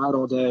couch, I cried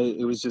all day.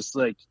 It was just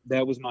like,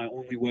 that was my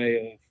only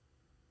way of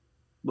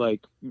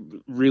like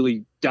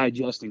really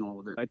digesting all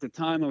of it. At the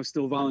time, I was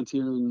still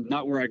volunteering,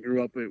 not where I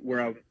grew up, but where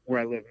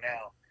I live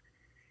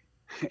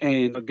now.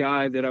 And a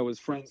guy that I was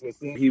friends with,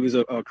 he was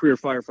a career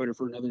firefighter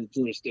for another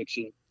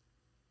jurisdiction.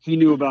 He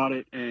knew about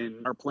it,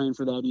 and our plan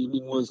for that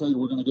evening was, hey,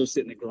 we're going to go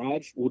sit in the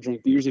garage. We'll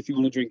drink beers if you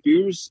want to drink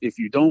beers. If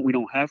you don't, we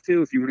don't have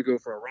to. If you want to go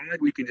for a ride,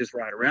 we can just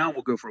ride around.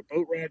 We'll go for a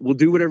boat ride. We'll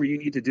do whatever you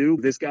need to do.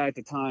 This guy at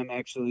the time,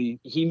 actually,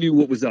 he knew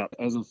what was up.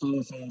 As a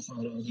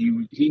firefighter,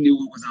 he knew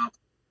what was up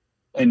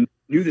and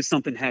knew that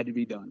something had to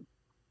be done,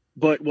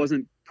 but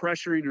wasn't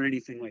pressuring or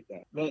anything like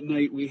that. That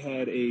night, we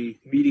had a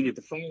meeting at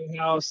the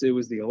firehouse. It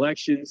was the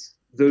elections.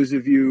 Those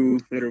of you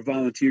that are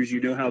volunteers,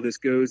 you know how this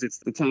goes. It's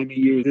the time of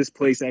year this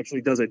place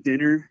actually does a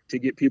dinner to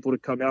get people to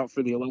come out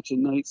for the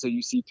election night. So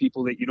you see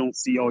people that you don't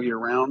see all year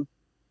round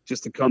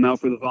just to come out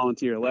for the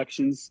volunteer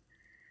elections.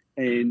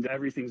 And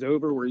everything's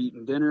over. We're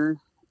eating dinner,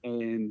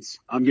 and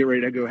I'm getting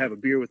ready to go have a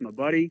beer with my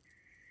buddy.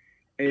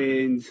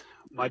 And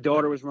my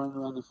daughter was running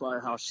around the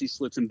firehouse. She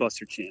slips and busts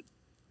her chin.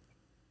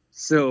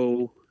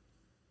 So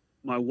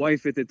my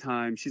wife at the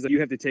time, she's like,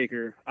 you have to take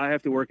her. I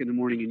have to work in the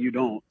morning and you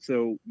don't.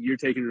 So you're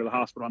taking her to the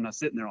hospital. I'm not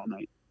sitting there all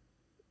night.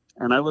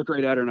 And I looked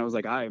right at her and I was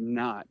like, I am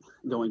not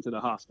going to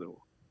the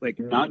hospital. Like,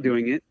 not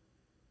doing it.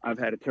 I've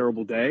had a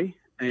terrible day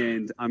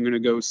and I'm going to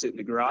go sit in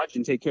the garage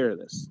and take care of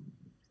this.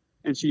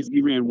 And she's,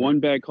 you ran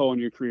one bad call in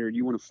your career and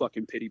you want a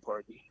fucking pity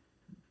party.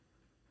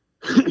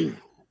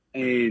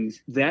 And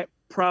that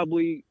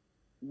probably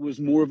was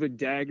more of a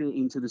dagger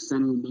into the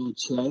center of my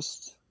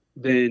chest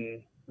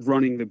than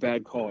running the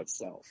bad call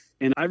itself.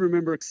 And I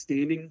remember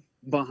standing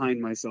behind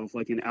myself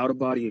like an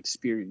out-of-body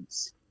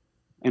experience.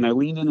 And I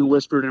leaned in and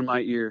whispered in my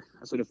ear.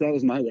 I said, if that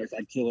was my wife,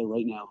 I'd kill her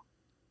right now.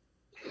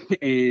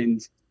 And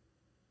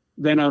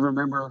then I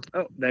remember,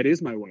 oh, that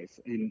is my wife.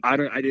 And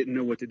I didn't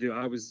know what to do.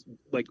 I was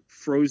like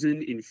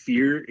frozen in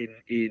fear,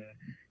 in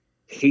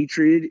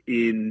hatred,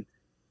 in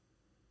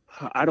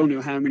I don't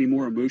know how many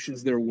more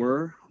emotions there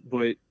were,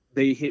 but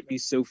they hit me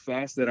so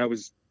fast that I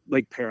was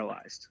like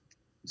paralyzed.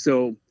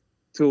 So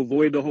to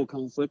avoid the whole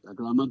conflict, I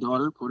grabbed my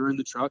daughter, put her in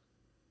the truck,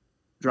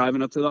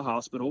 driving up to the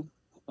hospital.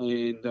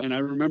 And I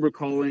remember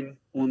calling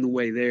on the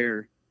way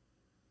there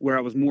where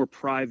I was more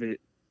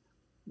private,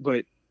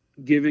 but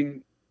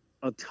giving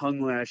a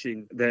tongue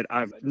lashing that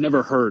I've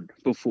never heard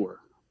before.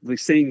 Like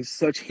saying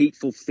such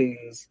hateful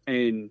things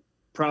and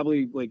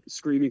probably like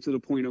screaming to the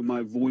point of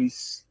my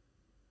voice,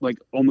 like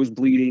almost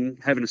bleeding,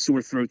 having a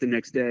sore throat the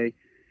next day.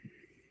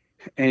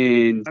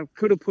 And I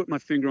could have put my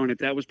finger on it.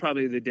 That was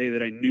probably the day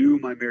that I knew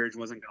my marriage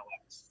wasn't going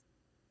to last.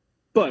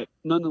 But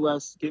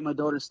nonetheless, gave my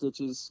daughter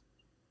stitches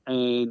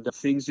and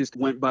things just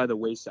went by the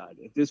wayside.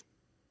 At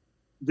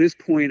this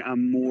point,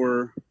 I'm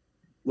more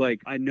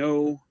like, I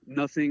know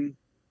nothing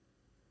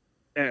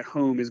at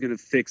home is going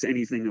to fix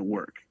anything at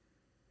work.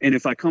 And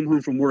if I come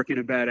home from work in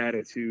a bad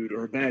attitude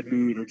or a bad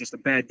mood or just a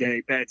bad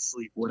day, bad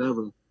sleep,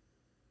 whatever,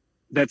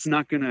 that's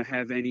not going to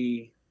have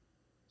any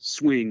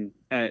swing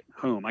at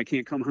home. I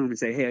can't come home and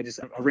say, hey,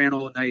 I ran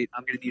all night.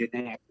 I'm going to need a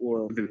nap,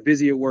 or I've been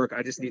busy at work.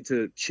 I just need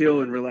to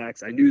chill and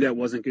relax. I knew that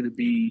wasn't going to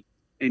be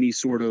any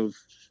sort of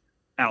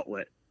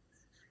outlet.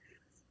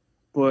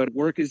 But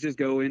work is just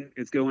going.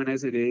 It's going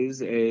as it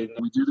is. And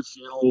we do the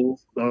funeral,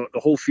 the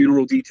whole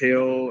funeral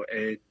detail.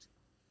 And,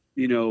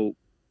 you know,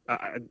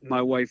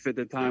 my wife at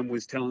the time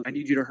was telling, I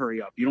need you to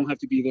hurry up. You don't have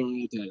to be there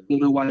all day. I don't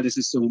know why this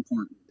is so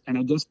important. And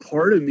I guess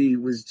part of me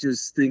was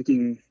just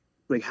thinking,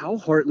 like, how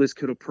heartless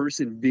could a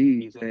person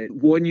be that,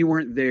 one, you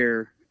weren't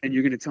there and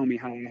you're going to tell me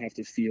how I have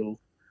to feel,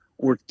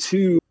 or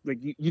two, like,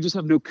 you just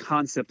have no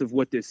concept of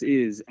what this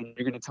is and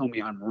you're going to tell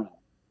me I'm wrong.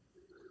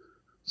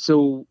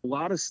 So a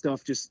lot of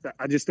stuff,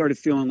 I just started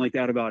feeling like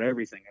that about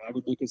everything. I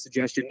would make a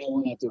suggestion, no,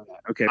 we're not doing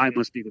that. Okay, I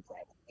must be the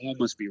problem. I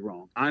must be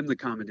wrong. I'm the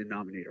common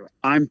denominator.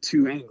 I'm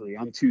too angry.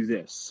 I'm too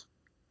this.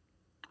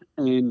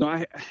 And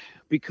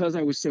because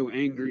I was so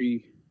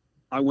angry,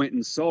 I went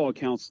and saw a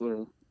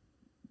counselor,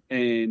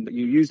 and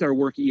you used our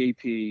work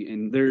EAP,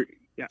 and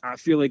I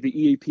feel like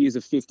the EAP is a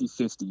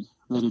 50-50,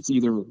 that it's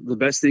either the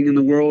best thing in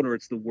the world or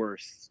it's the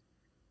worst.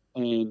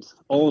 And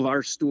all of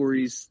our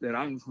stories that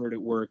I've heard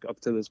at work up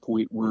to this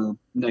point were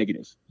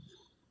negative.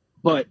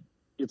 But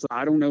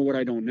I don't know what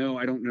I don't know.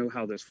 I don't know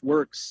how this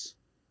works.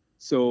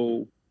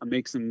 So I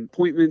make some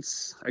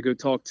appointments. I go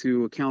talk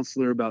to a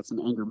counselor about some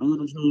anger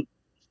management.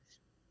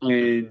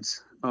 And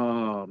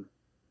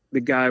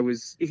the guy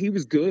was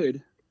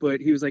good,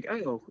 but he was like,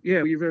 oh,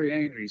 yeah, you're very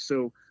angry.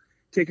 So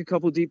take a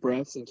couple deep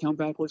breaths and count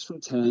backwards from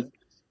 10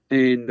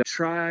 and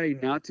try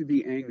not to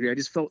be angry. I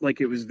just felt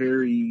like it was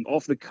very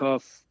off the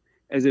cuff,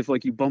 as if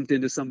like you bumped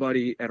into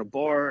somebody at a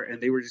bar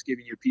and they were just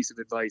giving you a piece of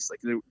advice.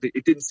 Like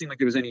it didn't seem like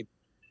there was any.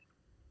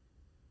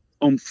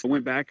 I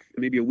went back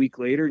maybe a week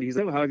later and he's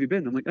like, oh, how have you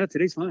been? I'm like, oh,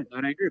 today's fine.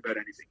 Not angry about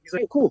anything. He's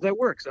like, oh, cool. That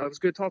works. I was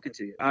good talking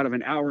to you. Out of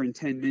an hour and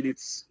 10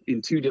 minutes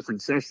in 2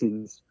 different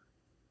sessions,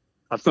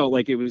 I felt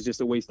like it was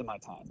just a waste of my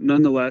time.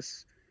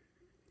 Nonetheless,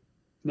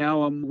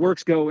 now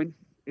work's going.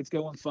 It's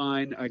going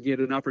fine. I get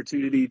an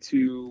opportunity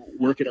to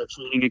work at our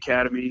training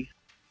academy.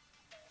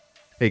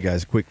 Hey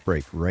guys, quick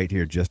break right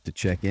here just to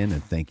check in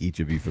and thank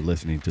each of you for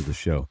listening to the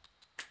show.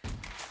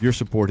 Your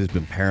support has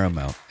been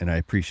paramount and I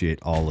appreciate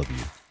all of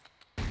you.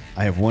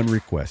 I have one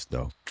request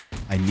though.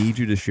 I need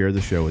you to share the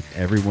show with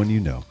everyone you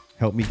know.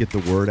 Help me get the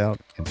word out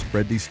and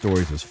spread these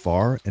stories as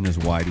far and as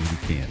wide as you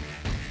can.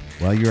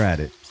 While you're at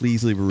it,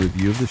 please leave a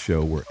review of the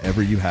show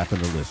wherever you happen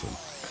to listen.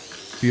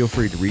 Feel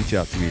free to reach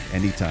out to me at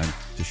any time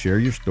to share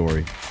your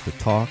story, to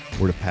talk,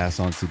 or to pass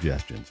on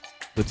suggestions.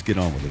 Let's get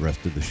on with the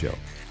rest of the show.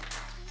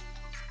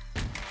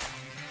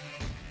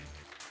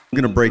 I'm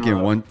going to break in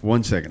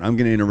one second. I'm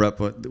going to interrupt,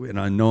 and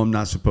I know I'm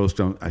not supposed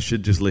to. I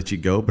should just let you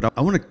go. But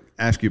I want to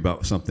ask you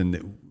about something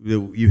that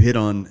you hit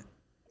on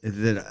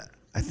that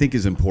I think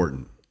is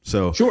important.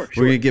 So sure.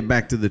 We're going to get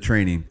back to the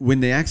training.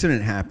 When the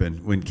accident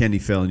happened, when Kenny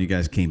fell and you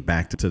guys came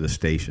back to the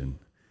station,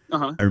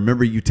 I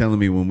remember you telling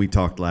me when we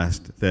talked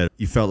last that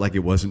you felt like it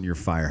wasn't your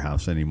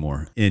firehouse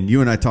anymore. And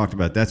you and I talked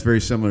about that's very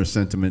similar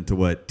sentiment to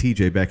what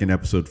TJ back in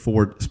episode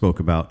 4 spoke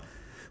about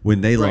when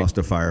they lost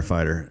a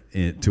firefighter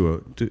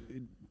to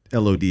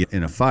LOD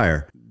in a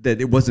fire,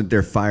 that it wasn't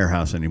their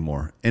firehouse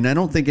anymore. And I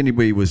don't think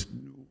anybody was,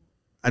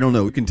 I don't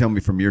know, you can tell me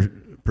from your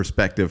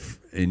perspective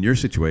in your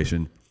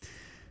situation.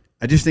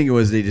 I just think it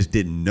was they just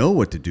didn't know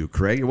what to do,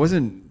 Craig. It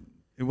wasn't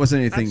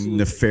anything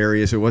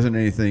nefarious. It wasn't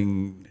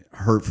anything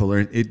hurtful.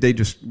 Or they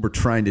just were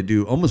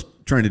almost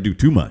trying to do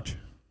too much.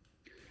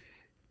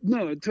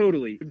 No,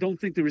 totally. I don't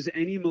think there was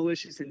any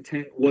malicious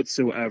intent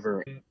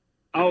whatsoever.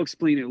 I'll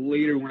explain it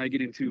later when I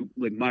get into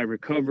like my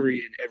recovery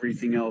and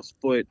everything else.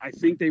 But I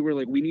think they were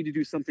like, we need to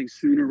do something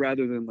sooner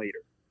rather than later.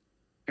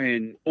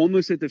 And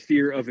almost at the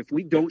fear of if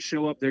we don't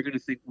show up, they're going to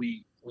think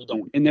we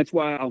don't. And that's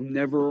why I'll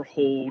never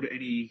hold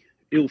any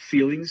ill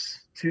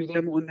feelings to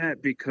them on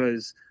that,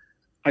 because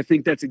I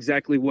think that's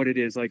exactly what it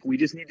is. Like, we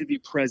just need to be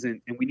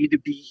present and we need to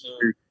be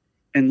here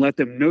and let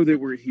them know that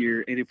we're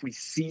here. And if we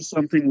see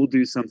something, we'll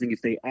do something.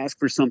 If they ask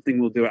for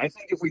something, we'll do it. I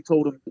think if we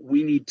told them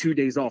we need 2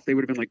 days off, they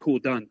would have been like, cool,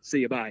 done.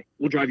 See you, bye.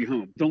 We'll drive you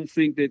home. Don't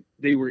think that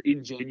they were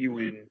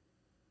ingenuine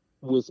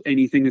with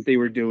anything that they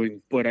were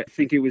doing. But I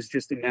think it was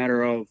just a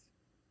matter of,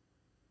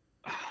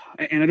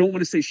 and I don't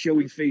want to say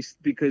showing face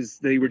because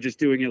they were just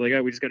doing it like,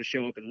 oh, we just got to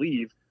show up and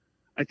leave.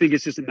 I think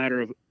it's just a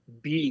matter of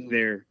being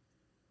there.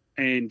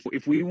 And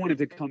if we wanted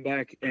to come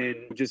back and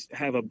just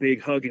have a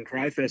big hug and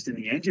cry fest in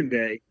the engine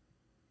bay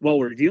while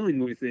we're dealing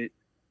with it,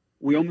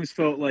 we almost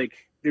felt like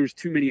there was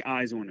too many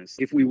eyes on us.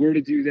 If we were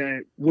to do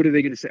that, what are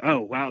they going to say?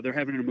 Oh, wow, they're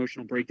having an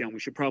emotional breakdown. We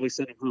should probably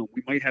send them home.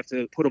 We might have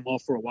to put them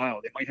off for a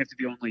while. They might have to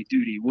be on late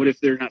duty. What if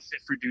they're not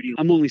fit for duty?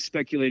 I'm only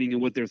speculating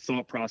on what their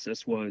thought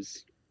process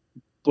was.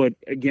 But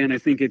again, I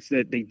think it's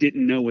that they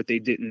didn't know what they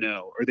didn't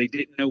know, or they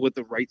didn't know what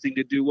the right thing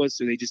to do was,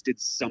 so they just did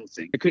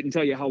something. I couldn't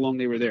tell you how long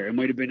they were there. It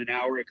might have been an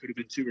hour. It could have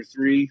been 2 or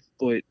 3.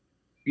 But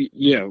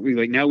yeah,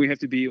 now we have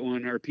to be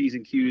on our P's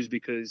and Q's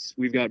because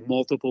we've got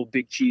multiple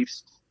big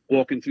chiefs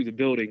walking through the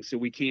building. So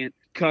we can't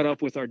cut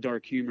up with our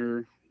dark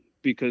humor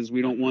because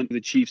we don't want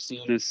the chiefs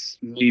seeing us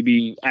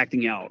maybe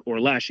acting out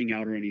or lashing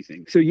out or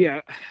anything. So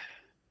yeah,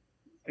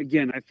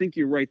 again, I think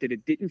you're right that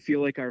it didn't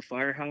feel like our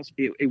firehouse.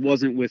 It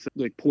wasn't with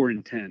like poor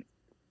intent.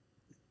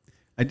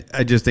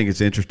 I just think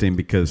it's interesting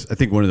because I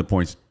think one of the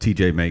points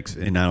TJ makes,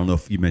 and I don't know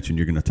if you mentioned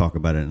you're going to talk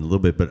about it in a little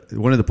bit, but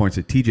one of the points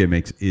that TJ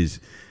makes is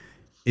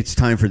it's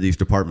time for these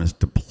departments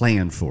to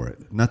plan for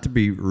it, not to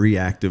be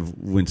reactive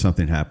when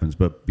something happens,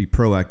 but be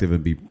proactive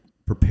and be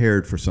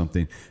prepared for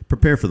something,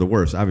 prepare for the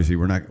worst. Obviously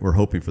we're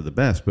hoping for the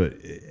best, but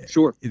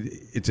sure,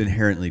 it's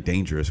inherently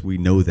dangerous. We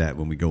know that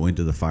when we go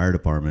into the fire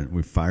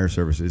department, fire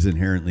service is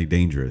inherently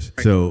dangerous.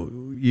 Right. So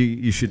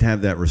you should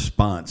have that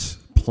response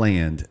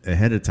planned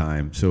ahead of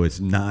time. So it's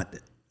not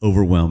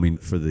overwhelming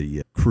for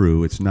the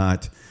crew. It's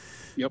not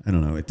Yep. I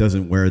don't know, it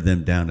doesn't wear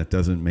them down. It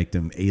doesn't make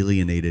them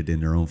alienated in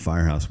their own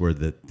firehouse, where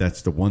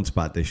that's the one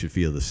spot they should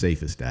feel the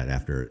safest at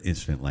after an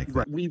incident like that.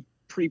 Right. We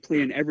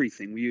pre-plan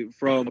everything.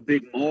 From a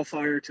big mall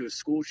fire to a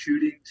school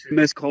shooting to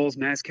mass calls,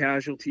 mass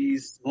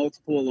casualties,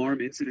 multiple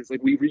alarm incidents.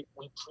 Like we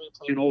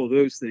pre-plan all of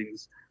those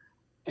things.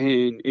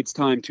 And it's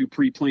time to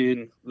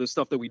pre-plan the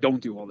stuff that we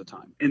don't do all the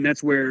time. And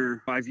that's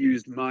where I've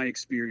used my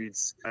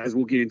experience, as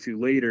we'll get into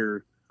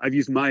later. I've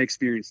used my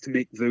experience to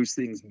make those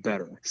things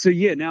better. So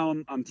yeah, now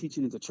I'm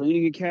teaching at the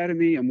training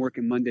academy. I'm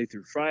working Monday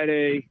through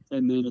Friday,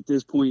 and then at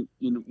this point,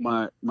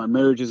 my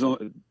marriage is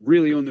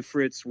really on the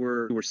fritz.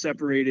 We're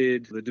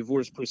separated. The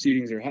divorce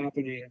proceedings are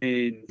happening,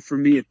 and for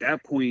me at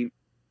that point,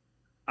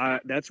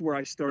 that's where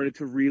I started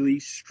to really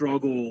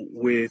struggle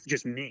with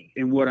just me.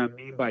 And what I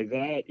mean by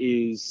that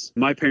is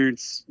my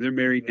parents, they're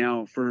married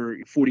now for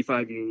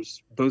 45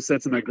 years. Both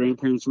sets of my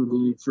grandparents were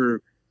married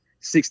for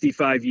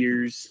 65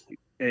 years.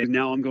 And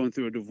now I'm going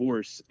through a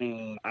divorce.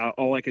 And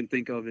all I can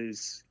think of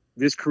is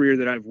this career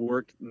that I've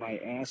worked my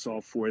ass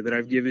off for, that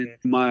I've given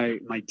my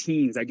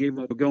teens. I gave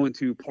up going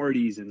to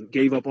parties and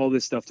gave up all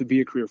this stuff to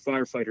be a career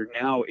firefighter.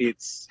 Now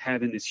it's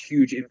having this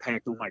huge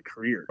impact on my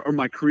career, or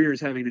my career is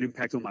having an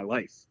impact on my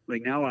life.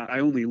 Like now I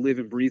only live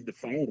and breathe the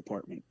fire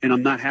department, and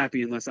I'm not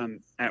happy unless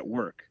I'm at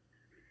work.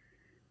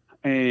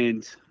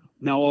 And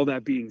now, all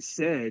that being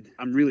said,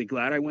 I'm really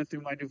glad I went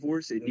through my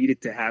divorce. It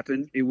needed to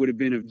happen. It would have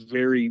been a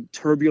very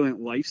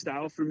turbulent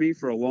lifestyle for me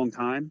for a long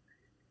time.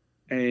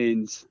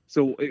 And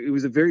so it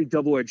was a very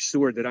double-edged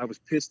sword, that I was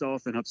pissed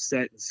off and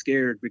upset and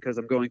scared because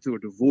I'm going through a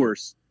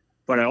divorce.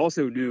 But I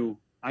also knew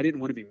I didn't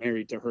want to be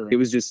married to her. It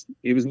was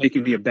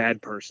making me a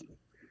bad person.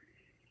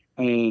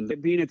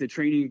 And being at the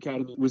training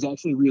academy was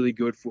actually really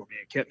good for me.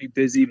 It kept me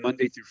busy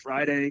Monday through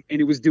Friday,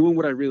 and it was doing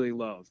what I really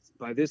loved.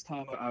 By this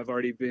time, I've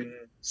already been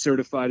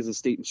certified as a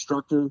state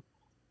instructor.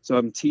 So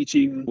I'm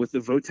teaching with the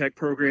VOTEC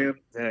program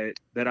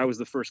that I was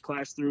the first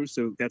class through.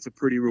 So that's a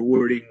pretty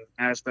rewarding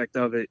aspect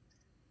of it.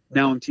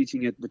 Now I'm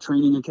teaching at the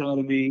training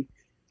academy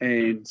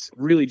and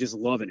really just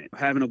loving it,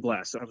 having a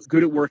blast. So I was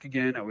good at work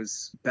again. I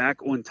was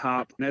back on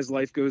top. And as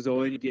life goes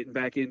on, you're getting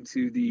back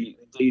into the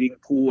dating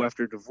pool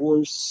after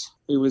divorce.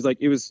 It was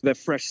that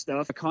fresh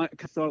stuff. I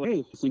thought,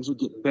 hey, things are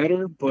getting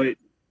better, but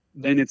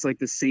then it's like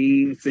the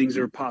same things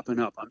are popping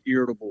up. I'm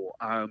irritable.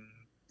 I'm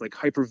like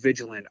hyper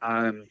vigilant.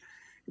 I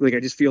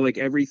just feel like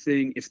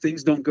everything, if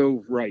things don't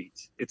go right,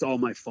 it's all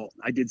my fault.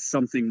 I did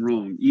something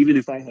wrong, even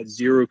if I had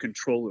zero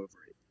control over it.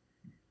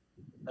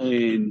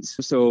 And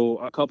so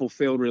a couple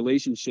failed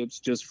relationships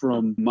just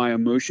from my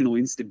emotional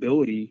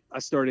instability. I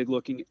started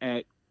looking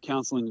at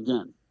counseling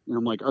again. And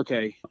I'm like,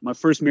 okay, my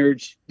first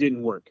marriage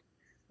didn't work.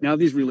 Now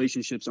these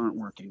relationships aren't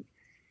working.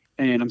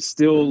 And I'm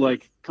still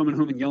like coming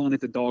home and yelling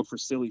at the dog for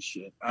silly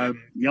shit.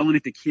 I'm yelling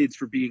at the kids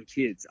for being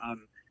kids.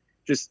 I'm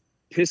just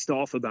pissed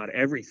off about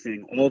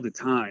everything all the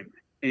time.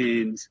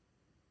 And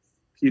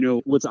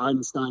what's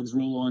Einstein's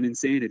rule on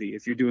insanity?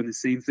 If you're doing the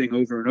same thing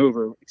over and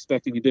over,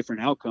 expecting a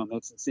different outcome,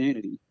 that's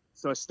insanity.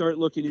 So I start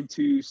looking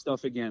into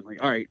stuff again,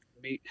 like, all right,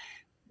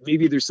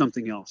 maybe there's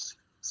something else.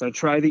 So I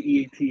try the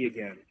EAP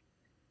again.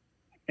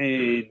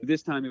 And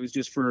this time it was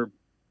just for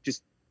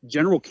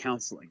general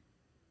counseling.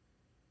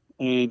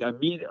 And I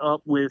meet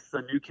up with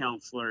a new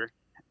counselor.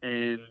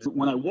 And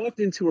when I walked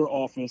into her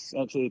office,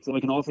 actually, it's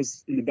like an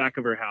office in the back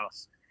of her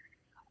house,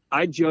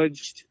 I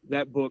judged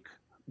that book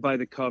by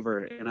the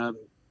cover. And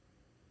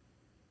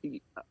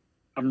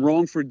I'm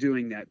wrong for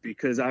doing that,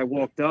 because I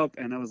walked up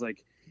and I was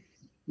like,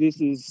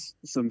 this is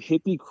some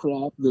hippie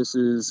crap. This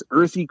is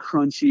earthy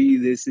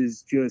crunchy. This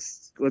is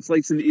just, let's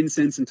light some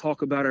incense and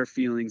talk about our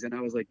feelings. And I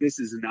was like, this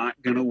is not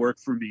going to work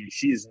for me.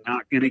 She is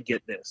not going to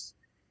get this.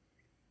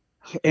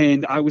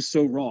 And I was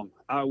so wrong.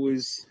 I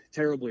was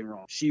terribly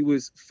wrong. She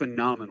was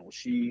phenomenal.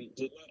 She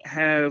didn't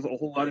have a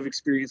whole lot of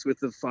experience with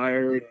the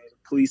fire and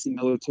police and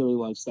military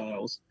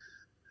lifestyles,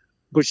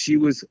 but she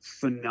was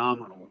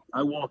phenomenal.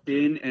 I walked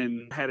in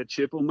and had a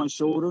chip on my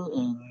shoulder,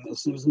 and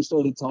as soon as we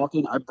started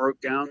talking, I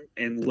broke down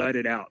and let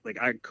it out. Like,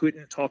 I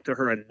couldn't talk to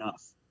her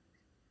enough.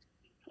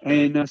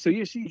 And so,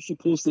 yeah, she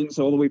pulls things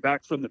all the way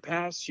back from the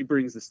past. She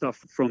brings the stuff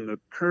from the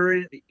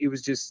current. It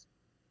was just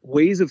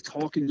ways of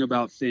talking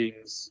about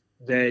things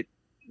that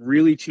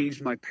really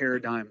changed my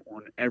paradigm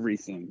on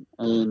everything.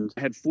 And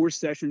I had 4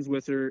 sessions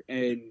with her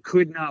and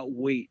could not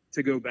wait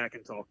to go back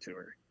and talk to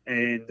her.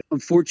 And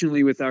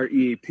unfortunately, with our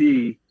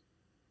EAP,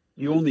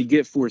 you only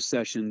get 4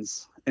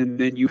 sessions, and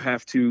then you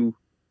have to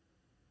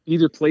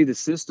either play the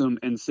system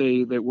and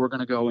say that we're going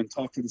to go and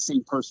talk to the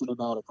same person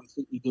about a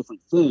completely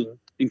different thing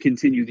and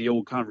continue the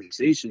old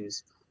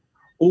conversations,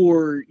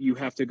 or you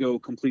have to go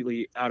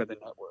completely out of the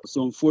network.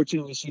 So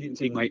unfortunately, she didn't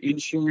take my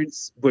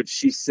insurance, but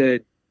she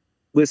said,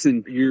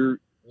 listen, you're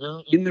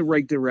in the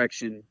right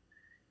direction,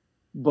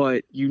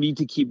 but you need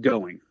to keep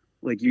going.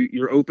 Like,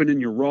 you're open and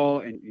you're raw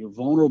and you're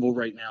vulnerable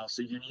right now,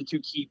 so you need to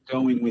keep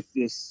going with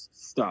this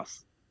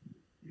stuff.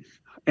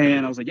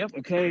 And I was like, yep,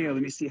 okay,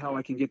 let me see how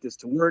I can get this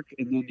to work.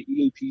 And then the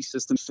EAP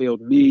system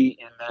failed me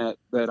in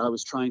that I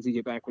was trying to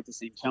get back with the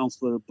same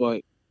counselor,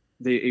 but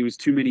it was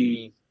too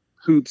many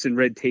hoops and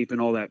red tape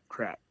and all that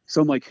crap.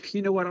 So I'm like,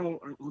 you know what?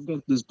 I've got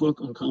this book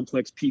on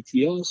complex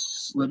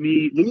PTS. Let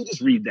me just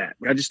read that.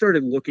 I just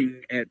started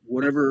looking at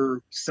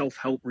whatever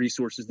self-help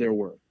resources there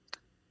were.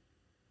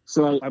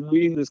 So I'm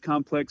reading this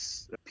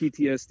complex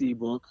PTSD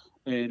book,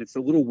 and it's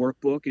a little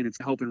workbook, and it's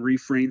helping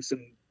reframe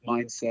some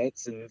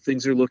mindsets, and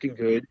things are looking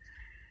good.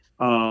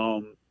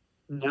 Now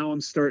I'm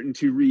starting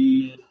to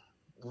read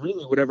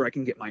really whatever I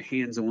can get my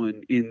hands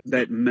on in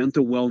that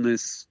mental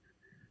wellness,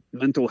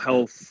 mental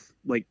health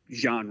like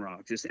genre,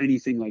 just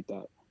anything like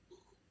that.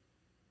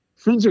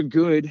 Things are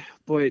good,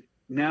 but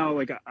now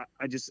like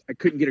I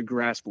couldn't get a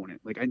grasp on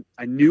it. Like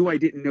I knew I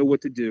didn't know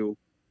what to do,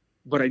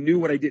 but I knew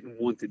what I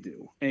didn't want to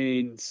do.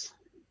 And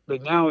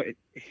like I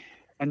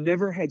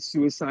never had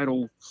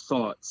suicidal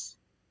thoughts,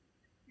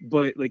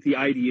 but like the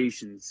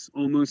ideations,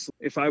 almost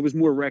if I was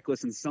more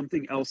reckless and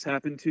something else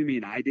happened to me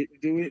and I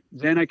didn't do it,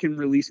 then I can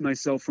release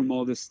myself from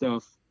all this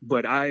stuff.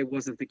 But I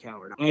wasn't the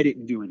coward. I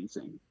didn't do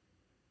anything.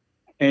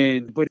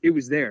 But it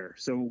was there.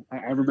 So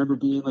I remember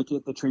being like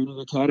at the training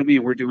academy,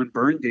 and we're doing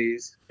burn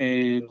days,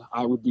 and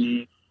I would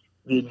be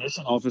the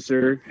ignition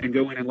officer and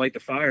go in and light the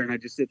fire, and I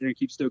just sit there and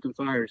keep stoking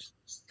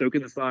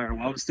the fire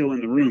while I'm still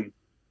in the room.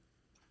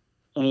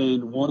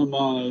 And one of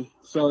my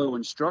fellow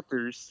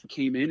instructors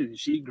came in, and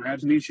she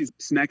grabs me, and she's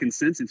smacking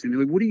sense into me,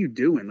 like, what are you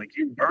doing? Like,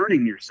 you're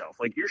burning yourself.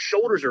 Like, your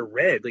shoulders are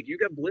red. Like, you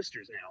got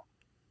blisters now.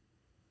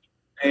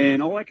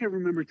 And all I can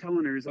remember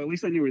telling her is, at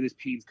least I knew where this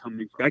pain's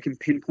coming from. I can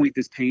pinpoint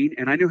this pain,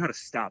 and I know how to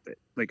stop it.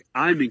 Like,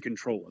 I'm in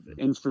control of it.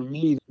 And for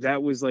me,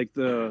 that was like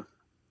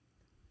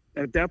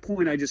at that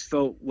point, I just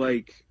felt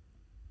like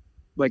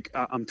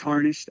I'm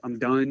tarnished. I'm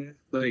done.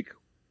 Like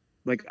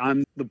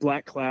I'm the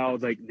black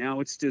cloud. Like now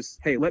it's just,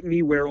 hey, let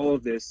me wear all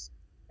of this.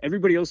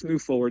 Everybody else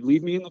move forward.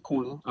 Leave me in the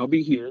corner. I'll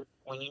be here.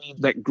 When you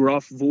need that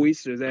gruff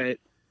voice or that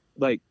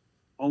like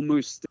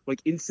almost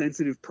like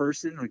insensitive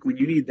person, like when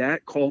you need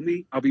that, call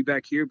me. I'll be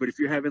back here. But if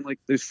you're having like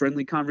those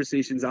friendly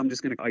conversations, I'm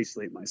just gonna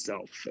isolate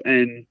myself.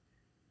 And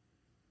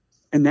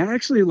that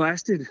actually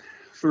lasted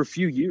for a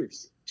few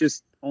years.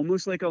 Just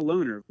almost like a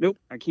loner. Nope,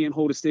 I can't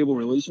hold a stable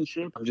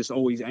relationship. I'm just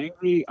always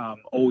angry.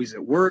 I'm always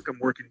at work. I'm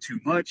working too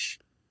much.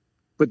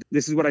 But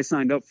this is what I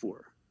signed up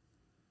for.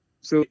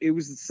 So it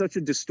was such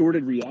a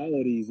distorted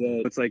reality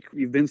that it's like,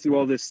 you've been through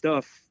all this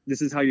stuff.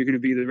 This is how you're going to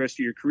be the rest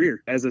of your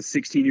career. As a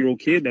 16-year-old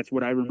kid, that's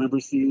what I remember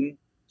seeing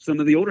some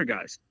of the older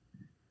guys.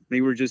 They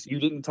were just, you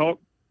didn't talk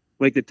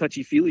like the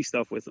touchy-feely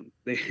stuff with them.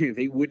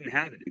 They wouldn't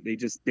have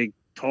it. They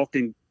talked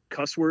in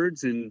cuss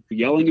words and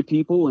yelling at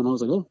people. And I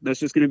was like, oh, that's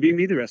just going to be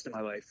me the rest of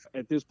my life.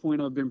 At this point,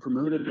 I've been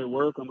promoted at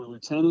work. I'm a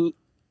lieutenant.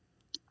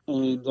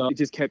 And it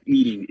just kept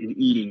eating and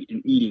eating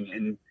and eating.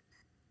 And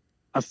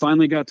I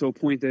finally got to a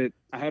point that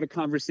I had a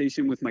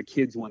conversation with my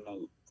kids one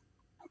night,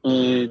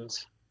 and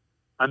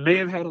I may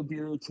have had a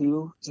beer or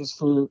two just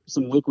for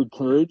some liquid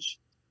courage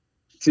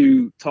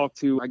to talk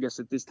to. I guess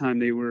at this time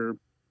they were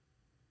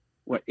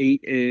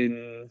 8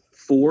 and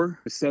 4,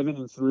 7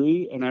 and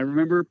 3. And I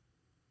remember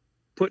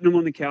putting them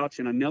on the couch,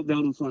 and I knelt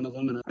down in front of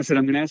them, and I said,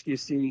 I'm going to ask you a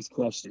serious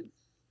question.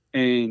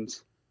 And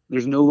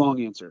there's no wrong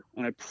answer.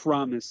 And I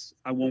promise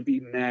I won't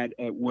be mad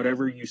at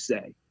whatever you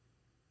say.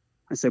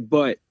 I said,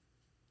 but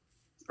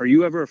are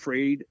you ever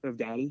afraid of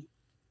daddy?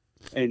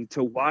 And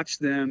to watch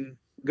them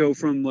go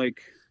from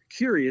like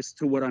curious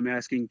to what I'm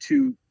asking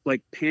to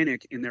like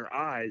panic in their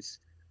eyes,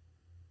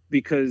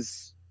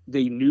 because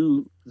they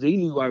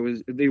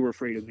were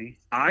afraid of me.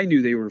 I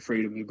knew they were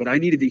afraid of me, but I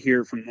needed to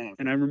hear it from them.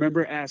 And I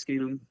remember asking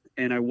them,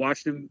 and I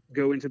watched them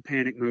go into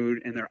panic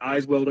mode, and their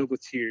eyes welled up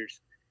with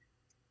tears,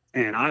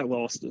 and I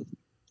lost it.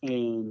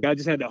 And I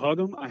just had to hug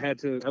them. I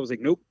was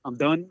like, nope, I'm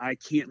done. I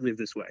can't live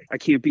this way. I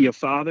can't be a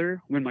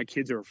father when my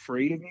kids are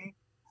afraid of me.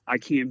 I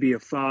can't be a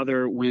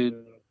father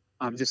when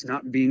I'm just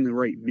not being the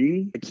right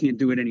me. I can't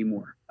do it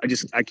anymore.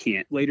 I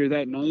can't. Later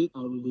that night,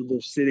 I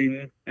remember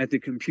sitting at the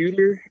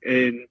computer,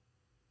 and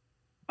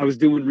I was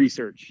doing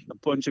research. A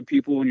bunch of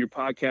people on your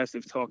podcast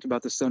have talked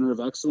about the Center of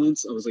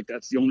Excellence. I was like,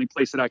 that's the only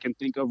place that I can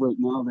think of right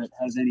now that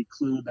has any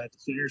clue about the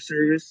fire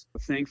service.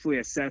 But thankfully,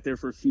 I sat there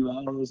for a few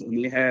hours,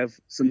 and they have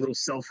some little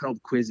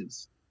self-help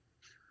quizzes.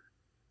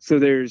 So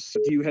do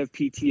you have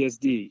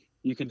PTSD?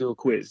 You can do a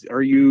quiz. Do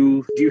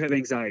you have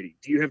anxiety?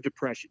 Do you have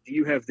depression? Do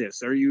you have this?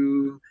 Do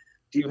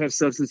you have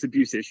substance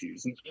abuse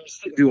issues? And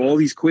you do all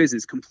these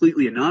quizzes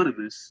completely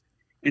anonymous,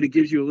 and it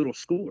gives you a little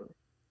score.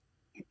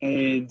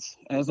 And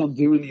as I'm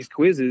doing these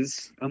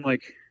quizzes, I'm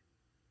like,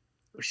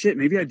 oh shit,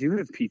 maybe I do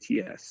have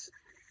PTS.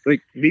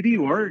 Like maybe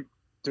you are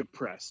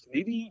depressed.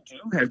 Maybe you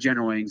do have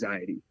general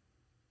anxiety.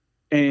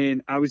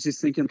 And I was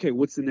just thinking, okay,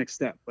 what's the next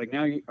step? Like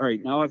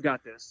now I've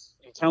got this.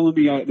 You're telling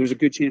me there's a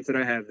good chance that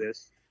I have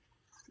this.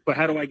 But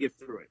how do I get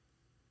through it?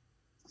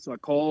 So I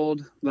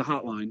called the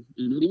hotline,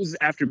 and it was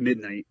after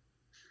midnight.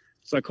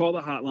 So I called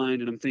the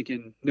hotline, and I'm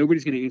thinking,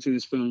 nobody's going to answer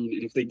this phone.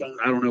 And if they don't,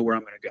 I don't know where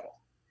I'm going to go.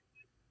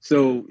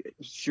 So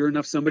sure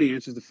enough, somebody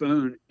answers the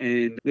phone,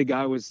 and the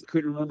guy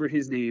couldn't remember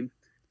his name,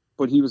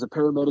 but he was a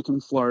paramedic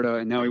in Florida,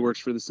 and now he works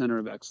for the Center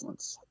of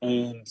Excellence.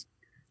 And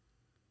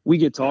we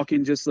get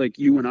talking just like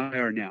you and I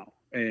are now.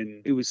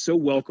 And it was so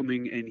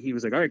welcoming. And he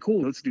was like, all right,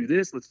 cool. Let's do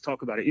this. Let's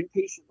talk about an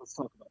inpatient. Let's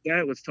talk about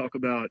that. Let's talk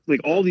about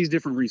like all these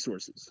different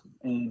resources.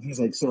 And he's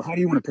like, so how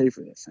do you want to pay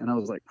for this? And I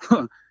was like,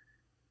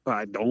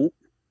 I don't.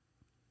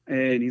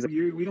 And he's like,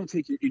 we don't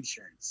take your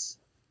insurance.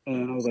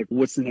 And I was like,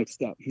 what's the next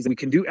step? He's like, we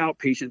can do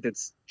outpatient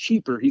that's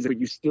cheaper. He's like,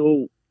 you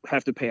still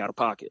have to pay out of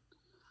pocket.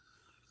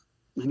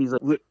 And he's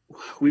like, look,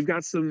 we've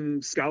got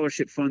some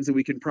scholarship funds that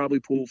we can probably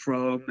pull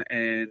from,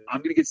 and I'm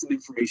going to get some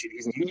information.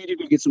 He's like, you need to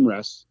go get some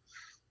rest.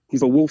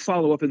 He's like, we'll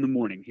follow up in the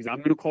morning. He's like, I'm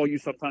going to call you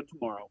sometime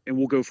tomorrow, and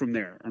we'll go from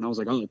there. And I was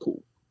like, oh,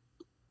 cool.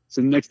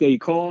 So the next day he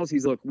calls.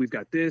 He's like, we've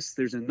got this.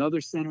 There's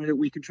another center that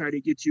we can try to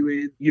get you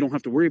in. You don't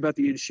have to worry about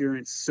the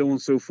insurance, so on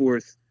and so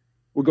forth.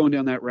 We're going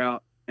down that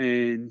route,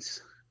 and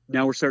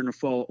now we're starting to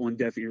fall on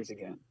deaf ears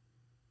again.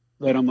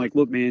 But I'm like,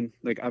 look, man,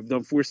 like I've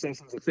done 4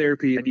 sessions of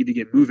therapy. I need to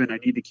get moving. I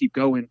need to keep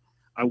going.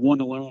 I want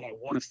to learn. I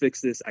want to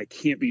fix this. I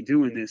can't be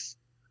doing this.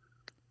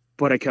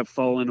 But I kept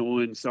falling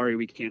on, sorry,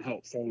 we can't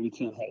help. Sorry, we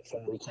can't help.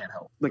 Sorry, we can't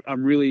help. Like,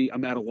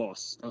 I'm at a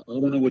loss. I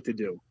don't know what to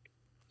do.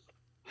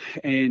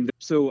 And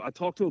so I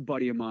talked to a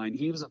buddy of mine.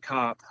 He was a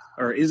cop,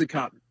 or is a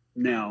cop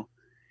now.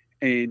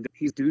 And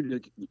he's, dude,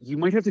 like, you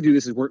might have to do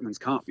this as workman's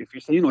comp. If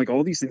you're saying like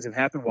all these things have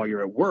happened while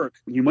you're at work,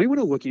 you might want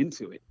to look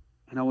into it.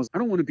 And I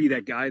don't want to be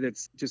that guy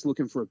that's just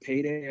looking for a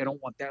payday. I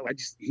don't want that.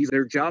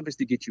 Their job is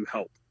to get you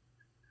help.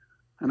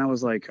 And I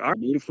was like, I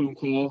made a phone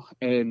call,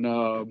 and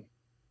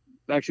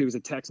actually it was a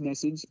text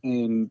message,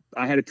 and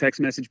I had a text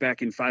message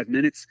back in 5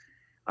 minutes.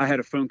 I had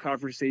a phone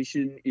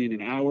conversation in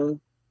an hour,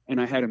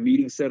 and I had a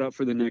meeting set up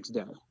for the next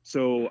day.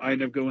 So I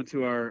ended up going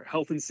to our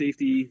health and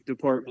safety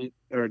department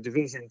or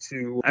division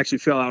to actually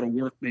fill out a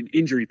workman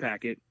injury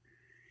packet.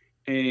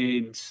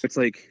 And it's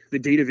like the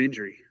date of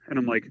injury. And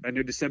I'm like, I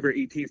know December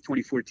 18th,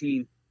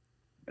 2014.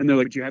 And they're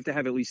like, you have to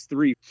have at least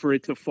 3 for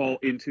it to fall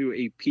into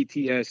a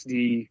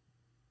PTSD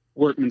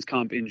workman's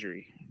comp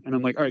injury. And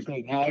I'm like, all right,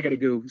 great. Now I got to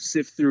go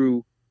sift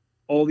through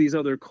all these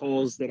other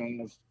calls that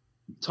I have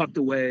tucked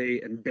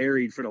away and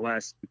buried for the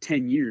last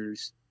 10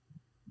 years.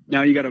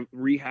 Now you got to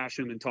rehash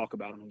them and talk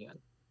about them again.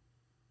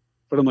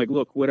 But I'm like,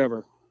 look,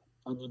 whatever.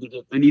 I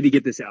need to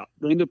get this out.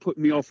 They end up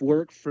putting me off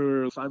work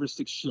for 5 or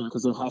 6 shifts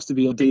because there has to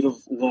be a date of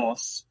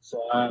loss. So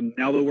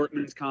now the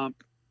workman's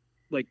comp,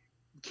 like,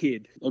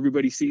 kid,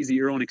 everybody sees that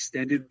you're on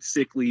extended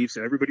sick leave,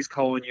 so everybody's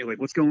calling you like,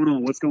 what's going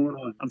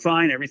on? I'm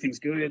fine, everything's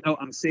good. No,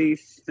 I'm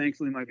safe.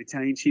 Thankfully my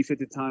battalion chief at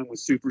the time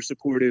was super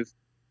supportive.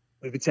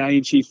 The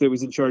battalion chief that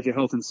was in charge of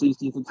health and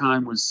safety at the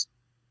time was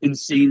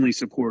insanely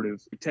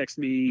supportive. He texted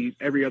me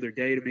every other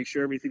day to make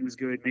sure everything was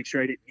good, make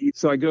sure I didn't eat.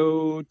 So I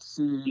go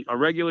to a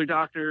regular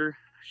doctor.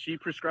 She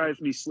prescribes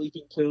me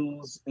sleeping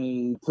pills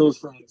and pills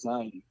for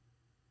anxiety.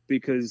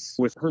 Because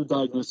with her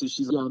diagnosis,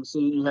 she's like, yeah, I'm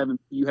saying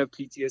you have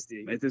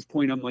PTSD. At this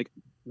point, I'm like,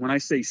 when I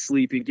say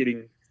sleeping,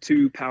 getting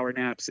 2 power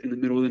naps in the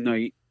middle of the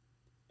night,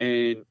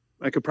 and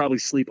I could probably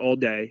sleep all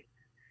day.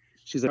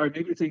 She's like, all right,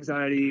 maybe it's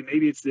anxiety,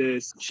 maybe it's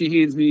this. She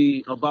hands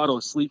me a bottle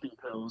of sleeping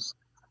pills,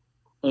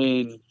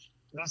 and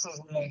this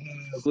is when I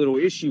have a little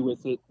issue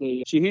with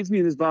it. She hands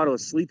me this bottle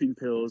of sleeping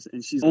pills,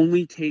 and she's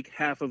only take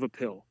half of a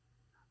pill.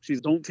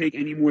 She's don't take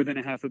any more than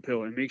a half a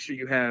pill, and make sure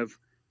you have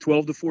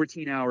 12 to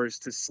 14 hours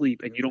to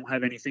sleep and you don't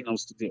have anything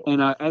else to do.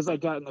 And as I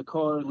got in the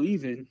car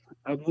leaving,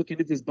 I'm looking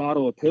at this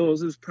bottle of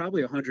pills. There's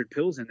probably 100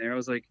 pills in there. I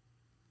was like,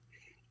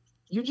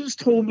 you just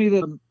told me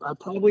that I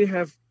probably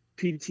have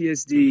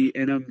PTSD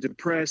and I'm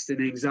depressed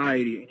and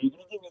anxiety, and you're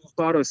going to give me this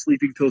bottle of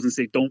sleeping pills and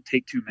say, don't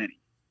take too many.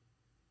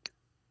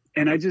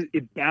 And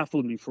it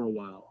baffled me for a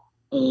while.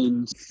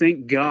 And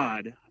thank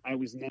God I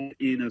was not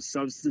in a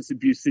substance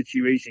abuse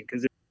situation,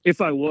 because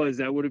if I was,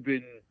 that would have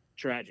been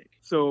tragic.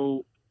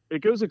 So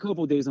it goes a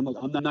couple of days. I'm like,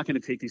 I'm not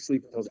going to take these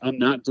sleeping pills. I'm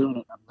not doing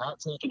it. I'm not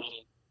taking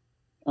any.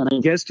 And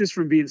I guess just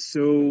from being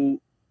so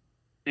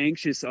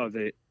anxious of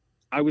it,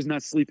 I was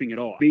not sleeping at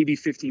all, maybe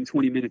 15,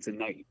 20 minutes a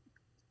night.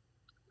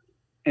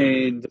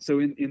 And so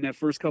in that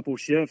first couple of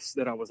shifts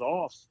that I was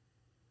off,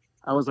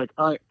 I was like,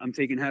 all right, I'm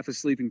taking half a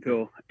sleeping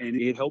pill, and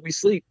it helped me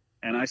sleep.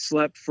 And I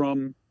slept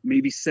from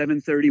maybe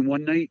 7:30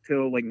 one night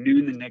till like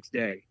noon the next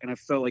day. And I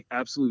felt like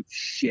absolute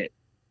shit.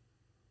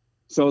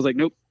 So I was like,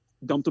 nope,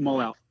 dumped them all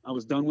out. I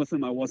was done with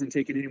them. I wasn't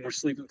taking any more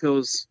sleeping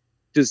pills,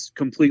 just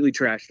completely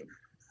trashed them.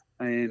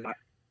 And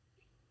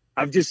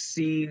I've just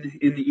seen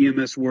in the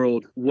EMS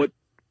world what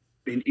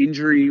an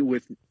injury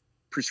with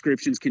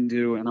prescriptions can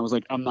do. And I was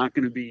like, I'm not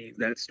going to be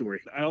that story.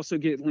 I also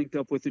get linked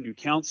up with a new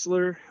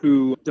counselor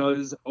who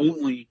does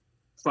only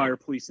fire,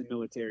 police, and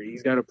military.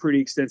 He's got a pretty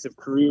extensive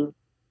career.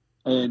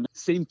 And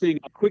same thing,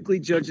 I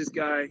quickly judge this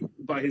guy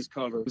by his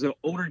cover. He was an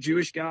older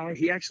Jewish guy.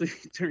 He actually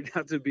turned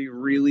out to be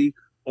really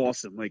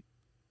awesome. Like,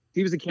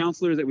 he was a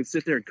counselor that would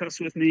sit there and cuss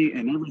with me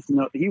and everything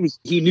else.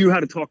 He knew how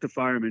to talk to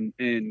firemen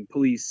and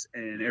police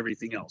and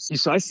everything else.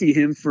 So I see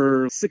him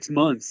for 6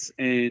 months,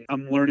 and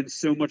I'm learning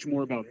so much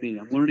more about me.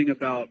 I'm learning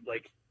about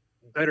like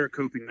better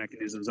coping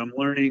mechanisms. I'm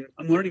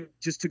learning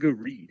just to go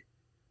read.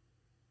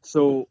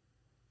 So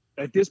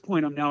at this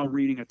point, I'm now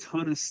reading a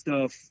ton of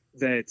stuff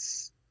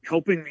that's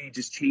helping me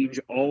just change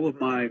all of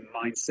my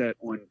mindset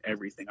on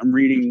everything. I'm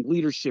reading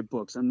leadership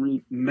books. I'm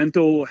reading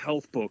mental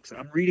health books.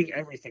 I'm reading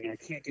everything. I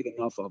can't get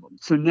enough of them.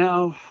 So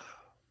now,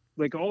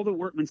 like all the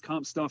workman's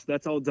comp stuff,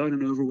 that's all done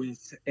and over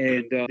with.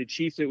 And the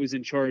chief that was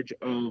in charge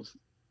of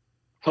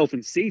health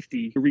and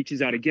safety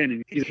reaches out again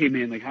and he's like, hey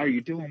man, like, how are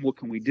you doing? What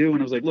can we do?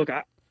 And I was like, look,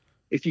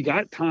 if you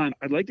got time,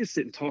 I'd like to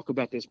sit and talk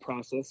about this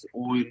process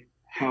on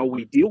how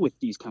we deal with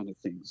these kind of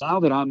things. Now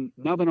that I'm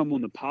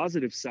on the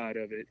positive side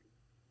of it,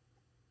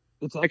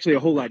 it's actually a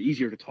whole lot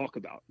easier to talk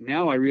about.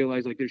 Now I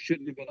realize like there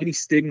shouldn't have been any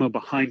stigma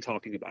behind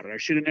talking about it. I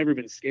should have never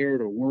been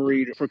scared or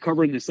worried for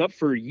covering this up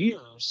for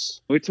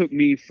years. It took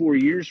me 4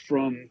 years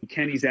from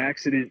Kenny's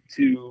accident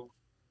to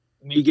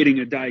me getting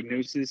a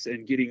diagnosis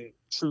and getting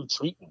true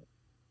treatment.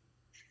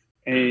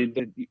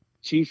 And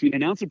Chief,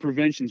 an ounce of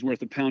prevention is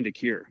worth a pound of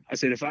cure. I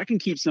said, if I can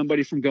keep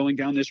somebody from going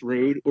down this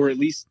road, or at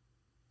least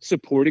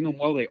supporting them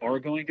while they are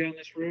going down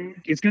this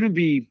road, it's going to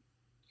be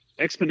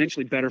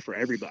exponentially better for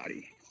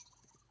everybody.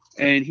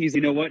 And he's,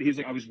 you know what? He's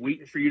like, I was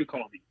waiting for you to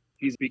call me.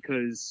 He's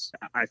because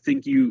I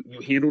think you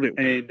handled it,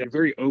 and they're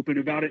very open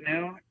about it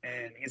now.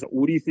 And he's like,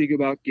 what do you think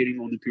about getting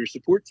on the peer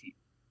support team?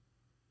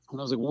 And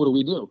I was like, what do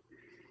we do?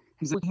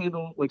 He's like,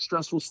 handle like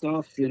stressful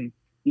stuff, and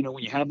you know,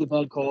 when you have the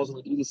bad calls and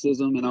we do the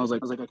SISM. And I was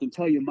like, I can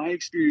tell you, my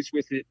experience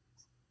with it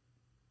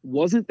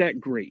wasn't that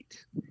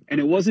great, and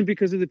it wasn't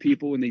because of the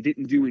people and they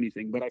didn't do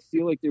anything, but I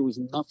feel like there was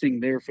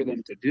nothing there for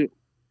them to do.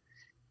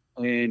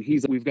 And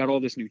he's like, we've got all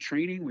this new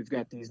training. We've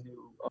got these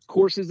new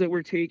courses that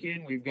we're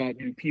taking. We've got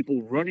new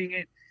people running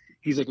it.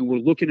 He's like, and we're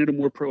looking at a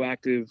more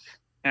proactive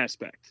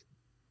aspect.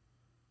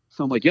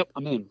 So I'm like, yep,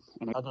 I'm in.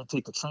 And I got to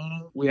take the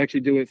training. We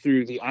actually do it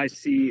through the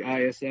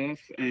ICISF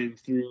and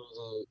through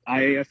the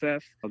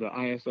IAFF, the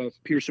IFF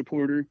peer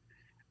supporter,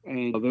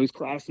 and those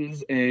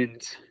classes. And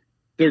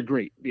they're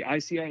great. The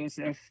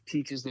ICISF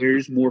teaches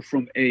theirs more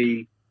from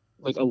a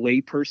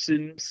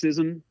layperson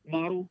SISM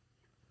model,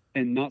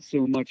 and not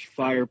so much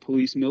fire,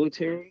 police,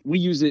 military. We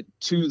use it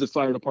to the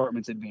fire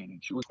department's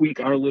advantage. We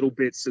tweak our little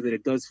bits so that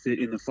it does fit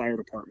in the fire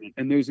department.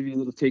 And those of you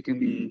that have taken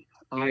the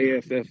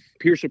IFF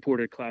peer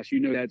supported class,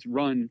 you know that's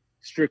run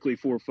strictly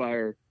for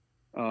fire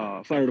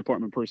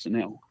department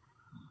personnel.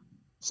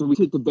 So we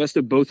take the best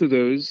of both of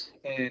those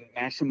and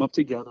mash them up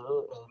together.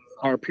 And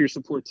our peer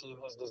support team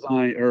has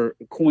designed or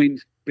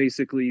coined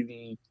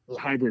basically the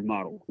hybrid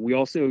model. We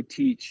also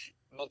teach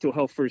mental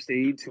health first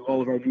aid to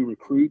all of our new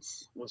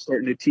recruits. We're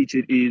starting to teach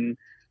it in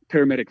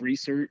paramedic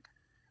research,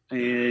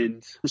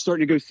 and we're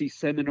starting to go see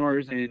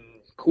seminars and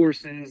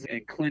courses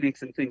and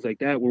clinics and things like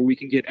that where we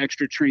can get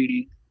extra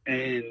training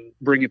and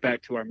bring it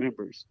back to our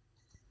members.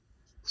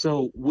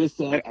 So with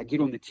that, I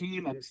get on the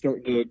team, I'm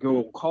starting to go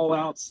on call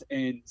outs,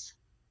 and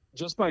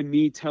just by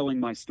me telling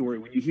my story,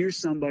 when you hear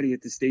somebody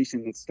at the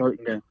station that's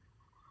starting to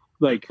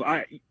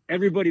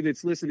everybody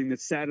that's listening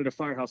that's sat at a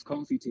firehouse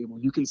coffee table,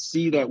 you can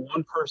see that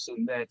one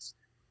person that's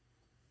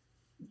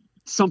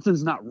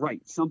something's not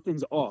right.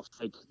 Something's off.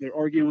 Like they're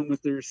arguing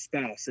with their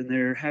spouse and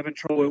they're having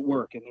trouble at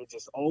work and they're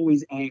just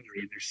always angry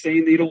and they're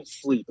saying they don't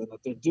sleep and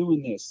that they're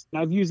doing this.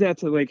 And I've used that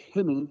to like,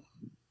 hey man,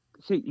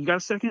 hey, you got a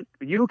second?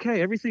 Are you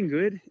okay? Everything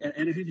good? And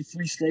I had a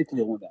 3-strike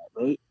rule on that,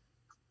 right?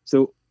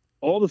 So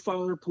all the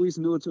fire, police,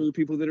 military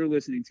people that are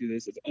listening to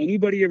this, if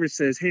anybody ever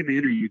says, hey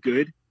man, are you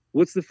good?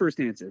 What's the first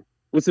answer?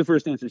 What's the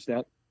first answer,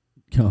 Stat?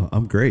 Oh,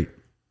 I'm great.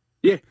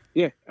 Yeah,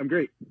 I'm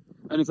great.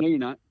 And it's no, you're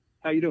not.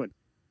 How you doing?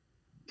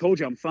 Told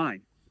you I'm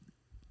fine.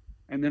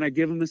 And then I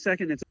give them the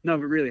second. It's no,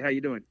 but really, how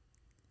you doing?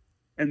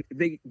 And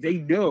they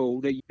know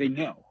that they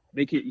know.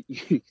 They can.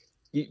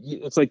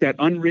 It's like that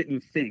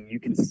unwritten thing. You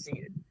can see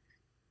it.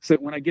 So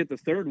when I get the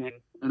third one,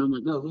 and I'm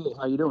like, no, really,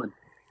 how you doing?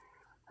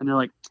 And they're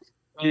like,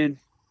 man,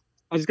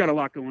 I just got a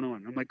lot going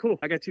on. I'm like, cool.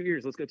 I got 2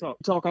 years. Let's go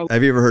talk.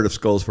 Have you ever heard of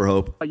Skulls for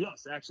Hope?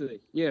 Yes, actually.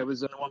 Yeah, it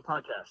was on one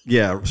podcast.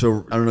 Yeah.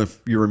 So I don't know if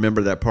you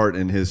remember that part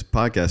in his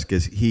podcast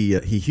because he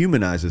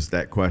humanizes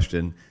that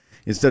question.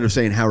 Instead of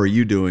saying, how are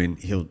you doing?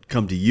 He'll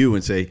come to you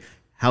and say,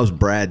 how's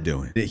Brad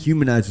doing? It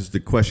humanizes the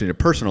question. It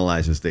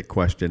personalizes that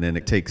question, and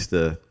it takes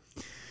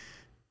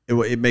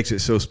it makes it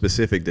so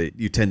specific that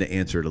you tend to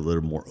answer it a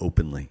little more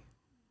openly.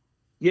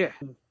 Yeah.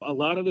 A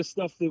lot of the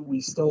stuff that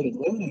we started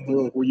learning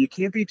where you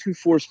can't be too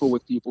forceful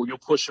with people, you'll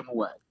push them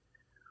away.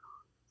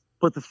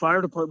 But the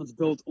fire department's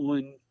built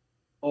on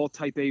all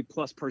type A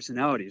plus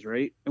personalities,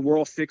 right? And we're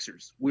all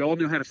fixers. We all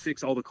know how to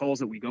fix all the calls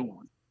that we go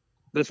on.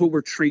 That's what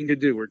we're trained to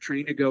do. We're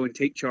trained to go and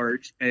take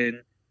charge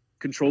and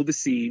control the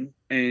scene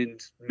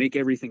and make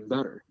everything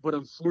better. But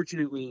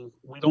unfortunately,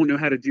 we don't know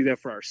how to do that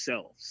for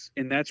ourselves.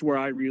 And that's where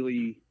I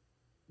really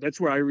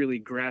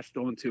grasped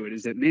onto it,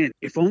 is that, man,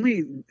 if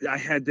only I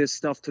had this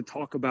stuff to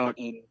talk about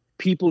and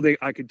people that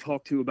I could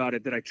talk to about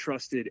it that I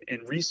trusted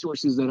and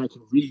resources that I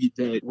could read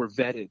that were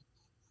vetted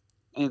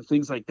and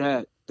things like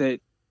that, that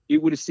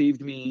it would have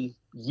saved me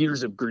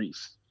years of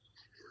grief.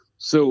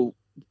 So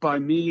by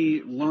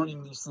me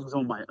learning these things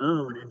on my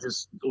own and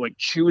just like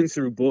chewing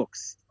through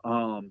books,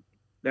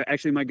 that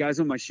actually my guys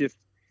on my shift,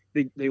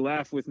 they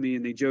laugh with me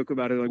and they joke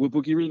about it. Like, what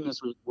book are you reading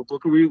this week? What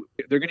book are we?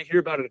 They're going to hear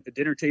about it at the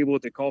dinner table,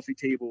 at the coffee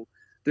table.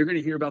 They're going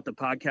to hear about the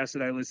podcast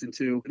that I listen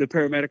to. The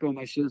paramedic on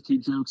my shift, he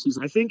jokes. He's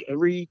like, I think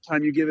every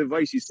time you give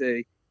advice, you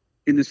say,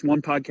 in this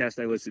one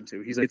podcast I listen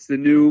to. He's like, it's the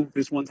new,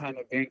 this one time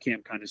at band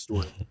camp kind of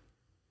story.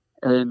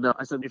 And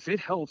I said, if it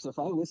helps, if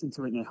I listen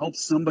to it and it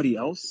helps somebody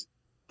else,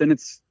 then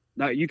it's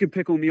not, you can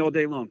pick on me all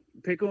day long.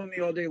 Pick on me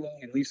all day long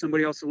and leave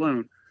somebody else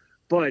alone.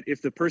 But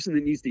if the person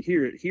that needs to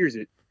hear it hears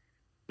it,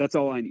 that's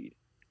all I need.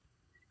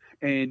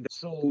 And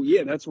so,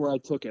 yeah, that's where I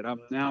took it.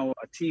 I'm now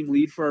a team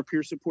lead for our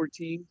peer support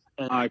team.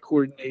 And I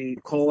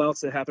coordinate call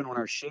outs that happen on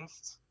our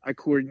shifts. I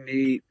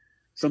coordinate,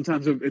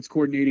 sometimes it's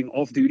coordinating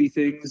off-duty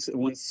things.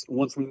 Once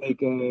we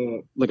make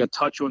a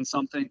touch on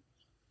something,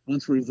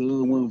 once we're there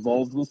and we're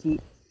involved with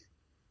it,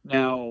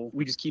 now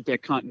we just keep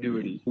that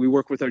continuity. We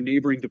work with our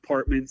neighboring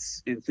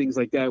departments and things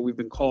like that. We've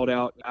been called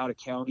out of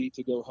county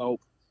to go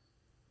help.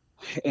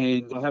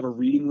 And I have a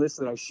reading list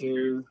that I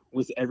share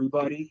with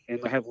everybody.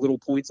 And I have little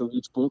points on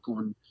each book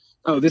on,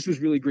 oh, this was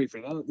really great for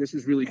that. This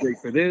was really great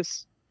for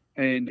this.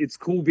 And it's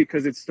cool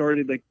because it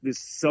started like this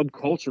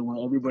subculture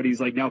where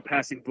everybody's like now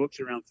passing books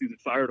around through the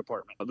fire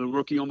department. The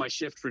rookie on my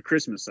shift for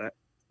Christmas,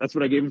 that's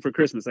what I gave him for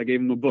Christmas. I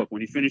gave him a book.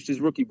 When he finished his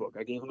rookie book,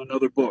 I gave him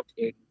another book.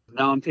 And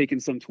now I'm taking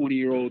some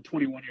 20-year-old,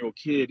 21-year-old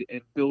kid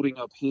and building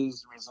up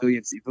his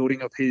resiliency,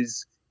 building up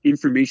his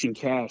information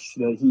cache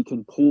that he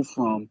can pull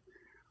from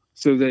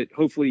so that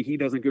hopefully he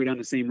doesn't go down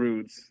the same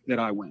roads that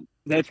I went.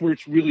 That's where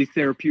it's really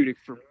therapeutic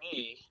for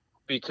me,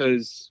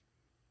 because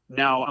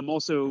now I'm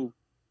also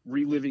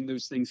reliving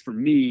those things for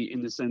me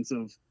in the sense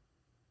of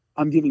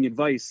I'm giving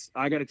advice.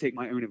 I got to take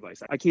my own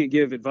advice. I can't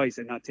give advice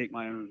and not take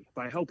my own.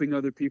 By helping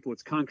other people,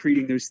 it's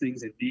concreting those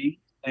things in me.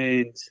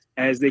 And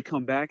as they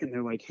come back and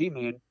they're like, hey,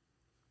 man,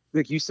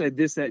 look, you said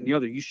this, that, and the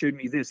other. You showed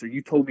me this, or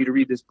you told me to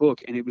read this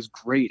book, and it was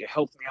great. It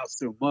helped me out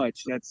so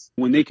much. That's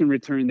when they can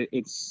return that.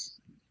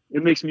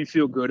 It makes me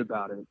feel good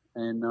about it.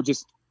 And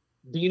just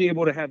being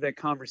able to have that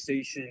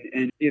conversation.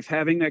 And if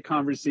having that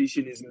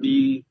conversation is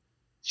me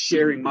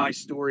sharing my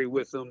story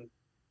with them,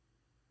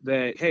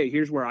 that, hey,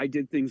 here's where I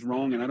did things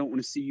wrong and I don't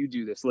want to see you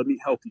do this. Let me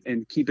help you.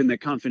 And keeping that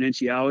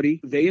confidentiality,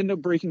 they end up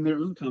breaking their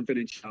own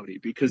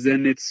confidentiality, because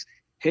then it's,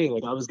 hey,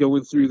 like I was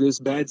going through this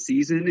bad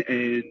season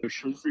and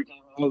Schaefer gave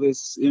me all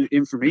this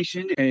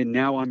information and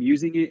now I'm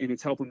using it and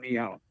it's helping me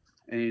out.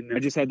 And I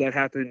just had that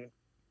happen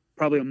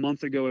probably a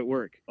month ago at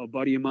work. A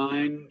buddy of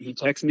mine, he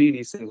texted me and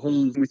he said, hey,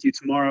 I'm with you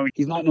tomorrow.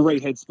 He's not in the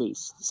right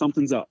headspace.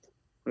 Something's up.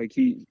 Like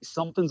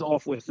something's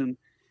off with him.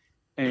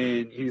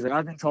 And he's like,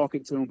 I've been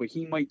talking to him, but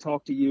he might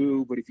talk to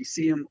you. But if you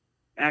see him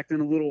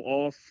acting a little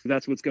off,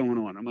 that's what's going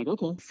on. I'm like,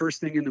 okay. First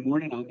thing in the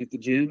morning, I'm at the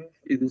gym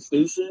in the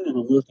station and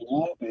I'm working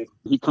out. And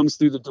he comes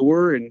through the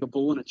door and the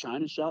bull in a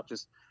china shop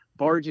just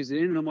barges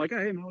in. And I'm like,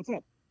 hey, man, what's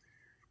up?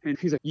 And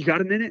he's like, you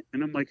got a minute?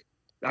 And I'm like,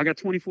 I got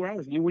 24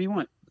 hours, man. What do you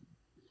want?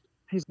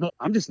 He's like,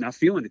 I'm just not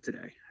feeling it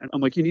today. And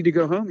I'm like, you need to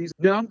go home? He's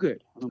like, no, I'm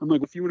good. I'm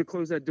like, if you want to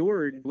close that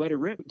door and let it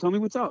rip, tell me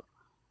what's up.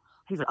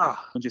 He's like,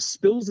 and just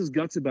spills his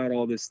guts about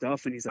all this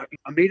stuff. And he's like,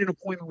 I made an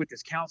appointment with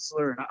this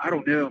counselor and I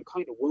don't know, I'm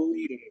kind of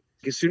worried. And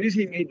as soon as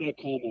he made that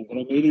comment that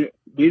I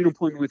made an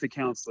appointment with a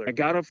counselor, I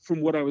got up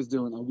from what I was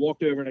doing. I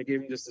walked over and I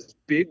gave him just this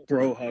big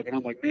bro hug. And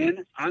I'm like,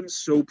 man, I'm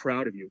so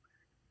proud of you.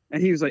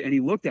 And he was like, and he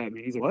looked at me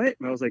and he's like, what?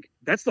 And I was like,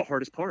 that's the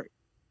hardest part.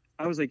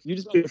 I was like, you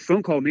just made a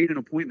phone call, made an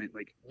appointment.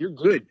 Like, you're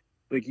good.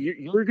 Like,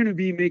 you're going to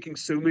be making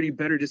so many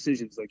better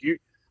decisions. Like, you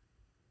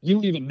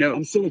don't even know.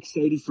 I'm so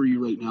excited for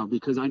you right now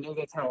because I know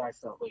that's how I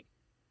felt. Like,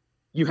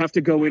 you have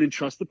to go in and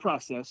trust the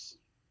process.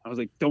 I was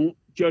like, don't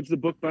judge the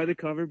book by the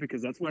cover,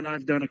 because that's what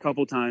I've done a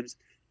couple times.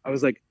 I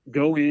was like,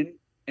 go in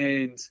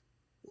and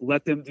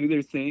let them do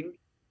their thing,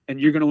 and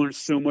you're going to learn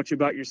so much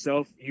about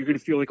yourself. You're going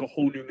to feel like a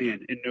whole new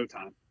man in no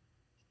time.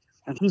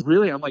 And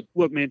I'm like,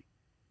 look, man,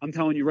 I'm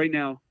telling you right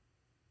now,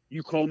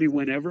 you call me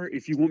whenever.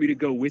 If you want me to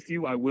go with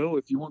you, I will.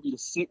 If you want me to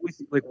sit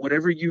with you, like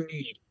whatever you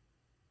need,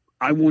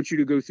 I want you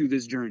to go through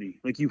this journey.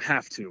 Like, you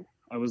have to.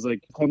 I was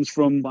like, comes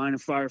from line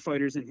of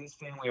firefighters in his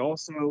family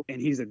also, and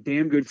he's a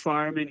damn good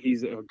fireman.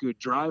 He's a good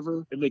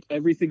driver, and like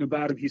everything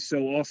about him, he's so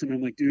awesome.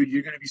 I'm like, dude,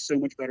 you're gonna be so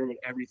much better at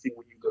everything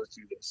when you go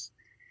through this.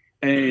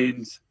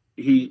 And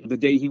the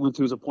day he went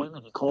to his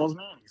appointment, he calls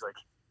me and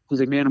he's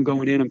like, man, I'm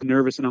going in. I'm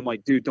nervous, and I'm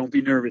like, dude, don't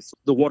be nervous.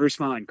 The water's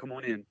fine. Come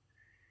on in.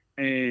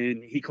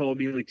 And he called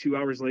me like 2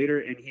 hours later,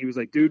 and he was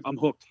like, dude, I'm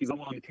hooked. I'm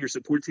on the peer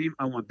support team.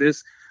 I want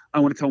this.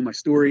 I want to tell my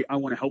story. I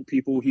want to help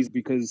people.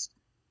 Because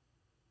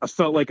I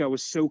felt like I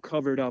was so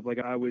covered up, like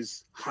I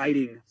was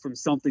hiding from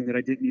something that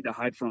I didn't need to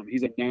hide from.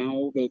 He's like,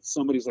 now that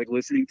somebody's like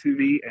listening to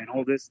me and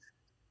all this.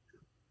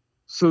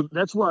 So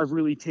that's where I've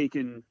really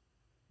taken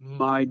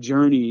my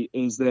journey,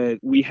 is that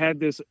we had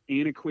this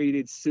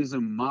antiquated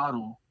CISM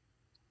model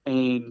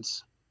and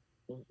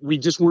we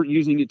just weren't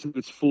using it to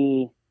its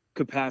full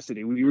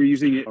capacity. We were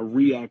using it a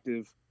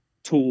reactive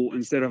tool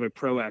instead of a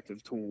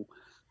proactive tool.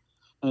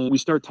 And we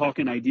start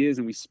talking ideas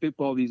and we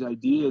spitball these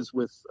ideas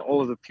with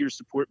all of the peer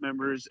support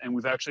members. And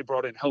we've actually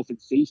brought in health and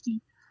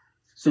safety.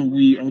 So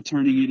we are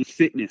turning it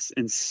fitness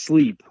and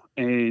sleep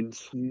and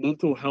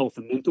mental health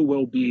and mental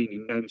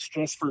well-being and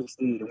stress first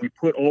aid. And we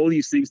put all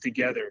these things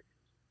together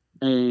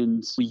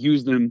and we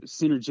use them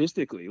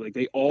synergistically. Like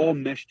they all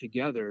mesh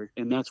together,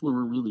 and that's where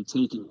we're really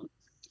taking it.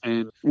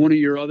 And one of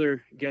your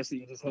other guests that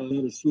you just had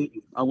is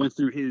Sweeten. I went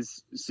through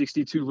his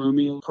 62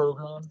 Romeo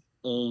program,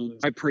 and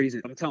I praise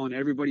it. I'm telling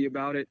everybody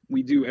about it.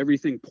 We do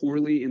everything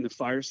poorly in the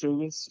fire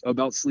service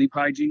about sleep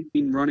hygiene,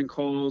 running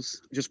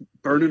calls, just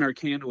burning our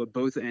candle at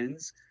both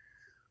ends.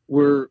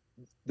 We're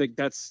like,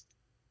 that's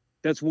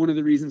one of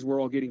the reasons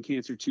we're all getting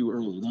cancer too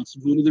early. That's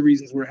one of the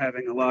reasons we're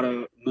having a lot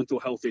of mental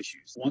health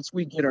issues. Once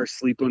we get our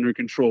sleep under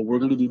control, we're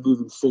going to be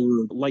moving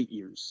forward light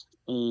years.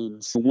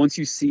 And so once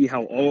you see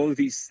how all of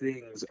these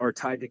things are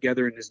tied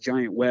together in this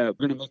giant web,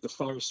 we're going to make the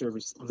fire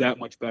service that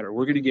much better.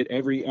 We're going to get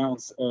every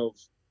ounce of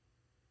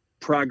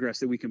progress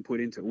that we can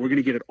put into it. We're going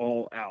to get it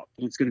all out,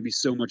 and it's going to be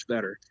so much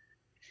better.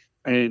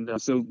 And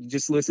so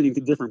just listening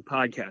to different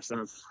podcasts,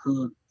 I've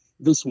heard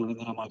this one, and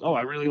then I'm like, oh,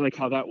 I really like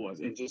how that was.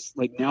 And just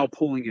like now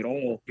pulling it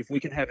all, if we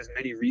can have as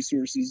many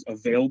resources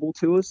available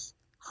to us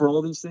for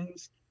all these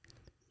things,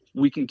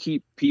 we can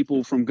keep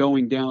people from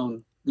going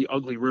down the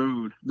ugly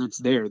road that's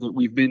there that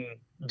we've been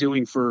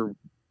doing for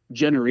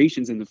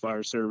generations in the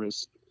fire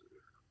service.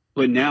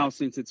 But now,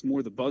 since it's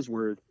more the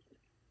buzzword,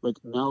 like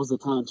now's the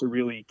time to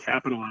really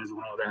capitalize on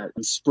all that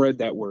and spread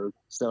that word.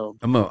 So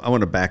I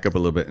want to back up a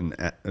little bit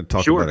and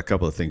talk Sure. about a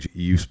couple of things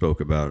you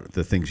spoke about,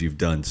 the things you've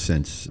done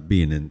since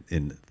being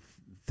in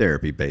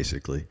therapy,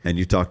 basically. And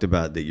you talked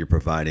about that you're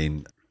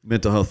providing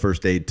mental health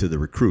first aid to the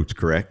recruits,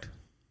 correct?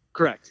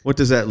 Correct. What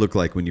does that look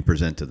like when you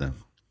present to them?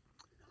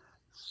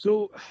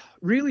 So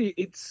really,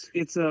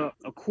 it's a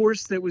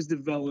course that was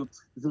developed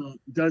that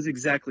does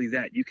exactly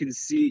that. You can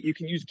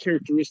use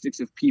characteristics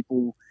of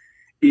people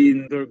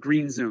in the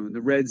green zone, the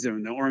red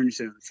zone, the orange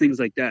zone, things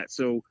like that.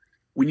 So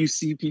when you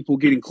see people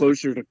getting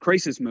closer to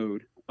crisis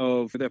mode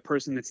of that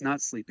person that's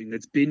not sleeping,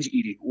 that's binge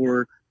eating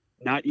or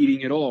not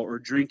eating at all or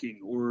drinking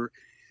or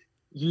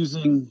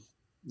using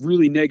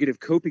really negative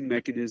coping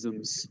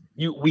mechanisms,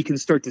 we can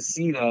start to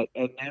see that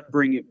and then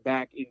bring it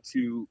back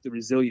into the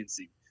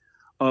resiliency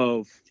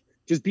of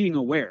just being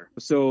aware.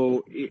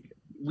 So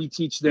we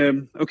teach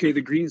them, okay,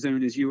 the green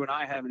zone is you and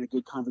I having a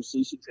good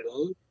conversation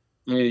today.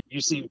 And you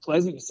seem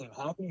pleasant, you seem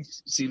happy, you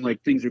seem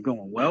like things are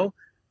going well.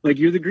 Like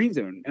you're the green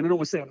zone. And I don't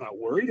want to say I'm not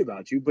worried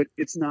about you, but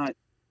it's not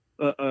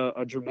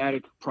a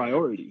dramatic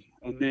priority.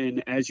 And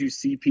then as you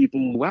see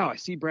people, wow, I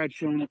see Brad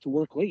showing up to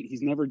work late.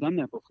 He's never done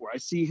that before. I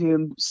see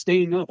him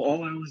staying up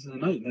all hours of the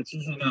night. That's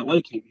usually not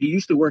like him. He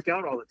used to work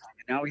out all the time,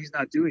 and now he's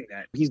not doing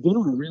that. He's been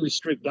on a really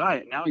strict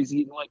diet. Now he's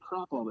eating like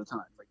crap all the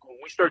time. Like when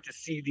we start to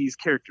see these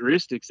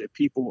characteristics that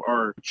people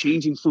are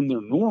changing from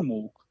their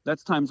normal,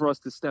 that's time for us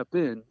to step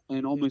in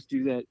and almost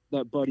do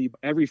that buddy.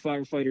 Every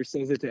firefighter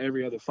says it to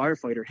every other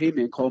firefighter. Hey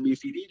man, call me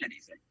if you need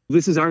anything.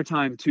 This is our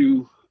time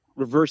to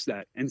reverse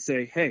that and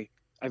say, hey,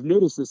 I've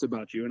noticed this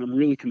about you and I'm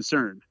really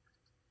concerned.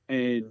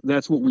 And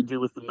that's what we do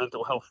with the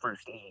mental health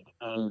first aid.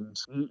 And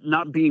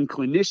not being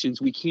clinicians,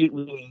 we can't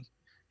really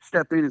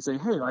step in and say,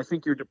 hey, I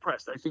think you're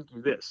depressed. I think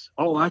you're this.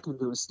 All I can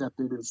do is step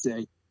in and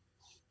say,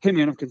 hey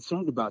man, I'm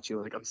concerned about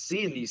you. Like I'm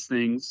seeing these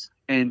things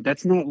and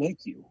that's not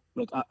like you.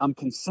 Like I'm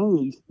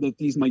concerned that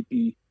these might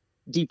be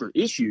deeper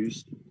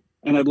issues.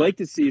 And I'd like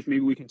to see if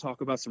maybe we can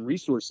talk about some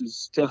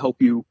resources to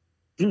help you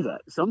do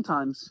that.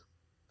 Sometimes,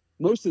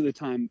 most of the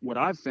time, what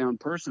I've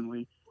found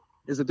personally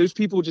is that those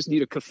people just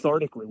need a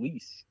cathartic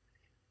release.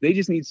 They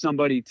just need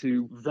somebody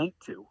to vent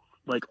to.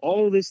 Like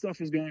all this stuff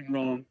is going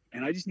wrong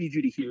and I just need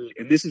you to hear it.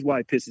 And this is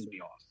why it pisses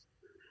me off.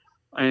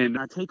 And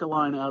I take a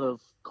line out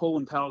of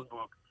Colin Powell's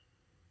book.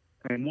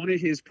 And one of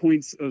his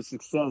points of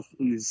success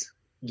is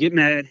get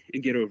mad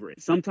and get over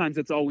it. Sometimes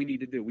that's all we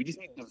need to do. We just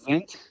need to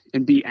vent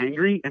and be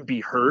angry and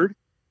be heard.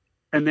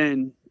 And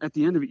then at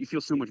the end of it, you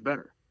feel so much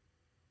better.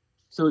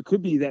 So it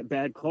could be that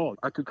bad call.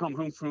 I could come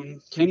home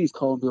from Kenny's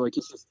call and be like,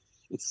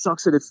 it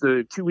sucks that it's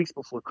the 2 weeks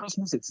before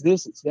Christmas. It's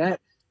this, it's that,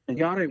 and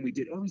yada. And we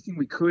did everything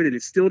we could and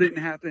it still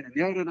didn't happen. And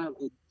yada, and I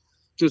would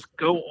just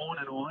go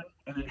on.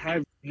 And then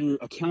have your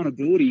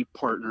accountability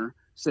partner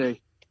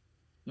say,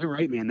 you're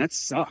right, man, that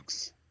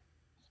sucks.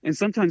 And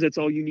sometimes that's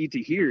all you need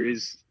to hear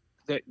is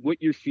that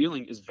what you're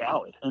feeling is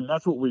valid. And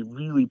that's what we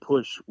really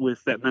push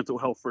with that mental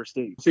health first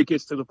aid. If it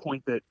gets to the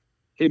point that,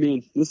 hey,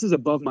 man, this is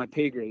above my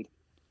pay grade.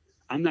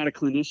 I'm not a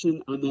clinician.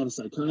 I'm not a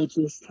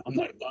psychiatrist. I'm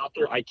not a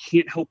doctor. I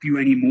can't help you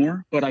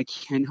anymore, but I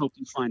can help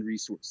you find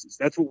resources.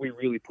 That's what we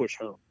really push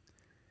home.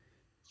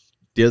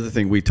 The other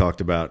thing we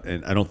talked about,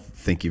 and I don't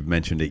think you've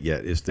mentioned it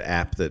yet, is the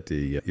app that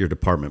your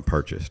department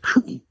purchased.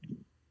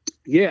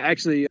 Yeah,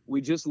 actually,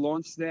 we just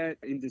launched that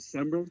in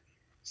December.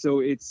 So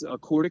it's a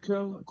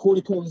Cortico.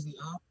 Cortico is the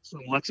app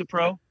from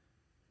Lexapro.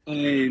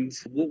 And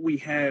what we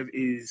have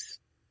is,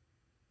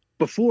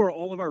 before,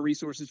 all of our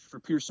resources for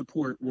peer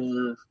support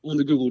were on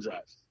the Google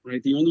Drive,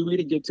 right? The only way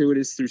to get to it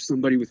is through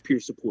somebody with peer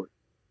support.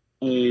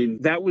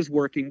 And that was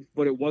working,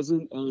 but it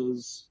wasn't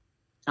as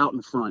out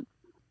in front.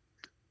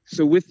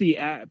 So with the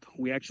app,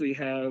 we actually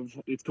have,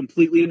 it's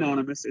completely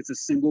anonymous. It's a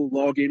single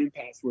login and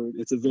password.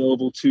 It's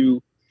available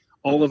to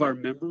all of our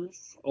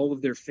members, all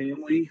of their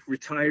family,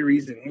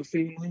 retirees and their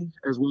family,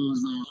 as well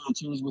as the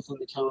volunteers within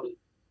the county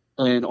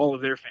and all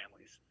of their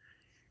families.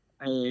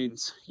 And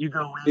you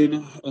go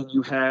in and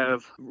you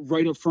have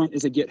right up front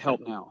is a get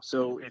help now.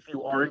 So if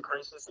you are in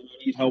crisis and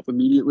you need help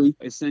immediately,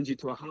 it sends you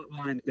to a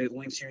hotline that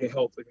links you to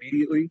help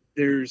immediately.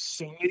 There's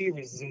so many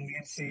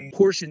resiliency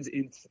portions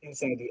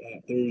inside the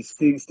app. There's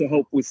things to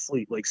help with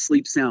sleep, like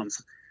sleep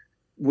sounds,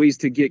 ways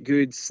to get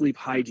good sleep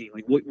hygiene,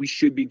 like what we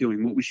should be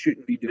doing, what we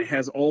shouldn't be doing. It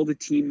has all the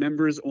team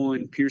members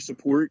on peer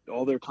support,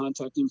 all their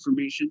contact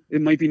information.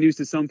 It might be news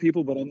to some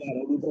people, but I'm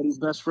not everybody's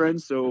best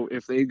friend. So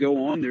if they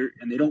go on there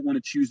and they don't want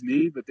to choose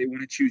me, but they want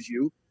to choose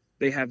you,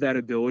 they have that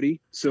ability.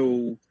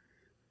 So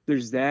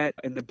there's that.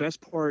 And the best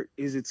part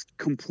is it's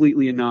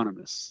completely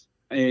anonymous.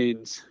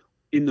 And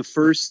in the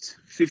first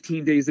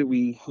 15 days that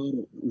we had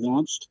it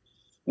launched,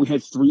 we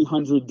had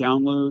 300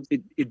 downloads.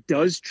 It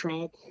does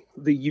track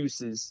the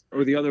uses,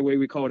 or the other way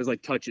we call it is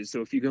like touches.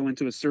 So if you go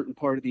into a certain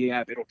part of the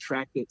app, it'll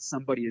track that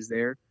somebody is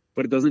there,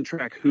 but it doesn't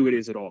track who it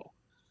is at all.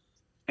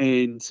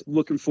 And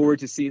looking forward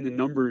to seeing the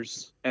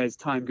numbers as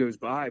time goes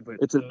by. But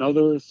it's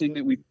another thing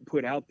that we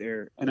put out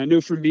there. And I know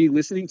for me,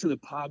 listening to the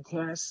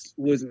podcast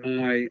was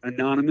my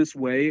anonymous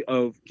way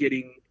of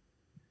getting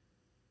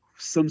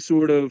some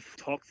sort of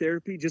talk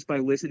therapy just by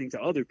listening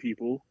to other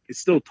people. It's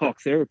still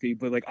talk therapy,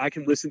 but like I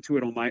can listen to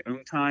it on my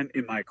own time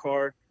in my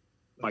car,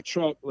 my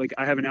truck. Like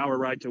I have an hour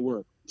ride to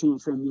work, to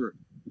and from work.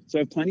 So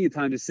I have plenty of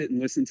time to sit and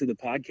listen to the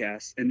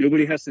podcast, and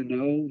nobody has to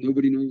know.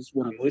 Nobody knows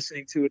what I'm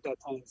listening to at that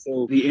time.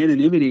 So the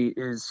anonymity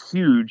is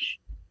huge.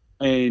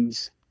 And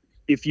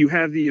if you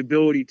have the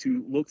ability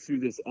to look through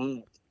this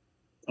app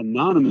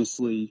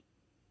anonymously,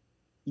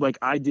 like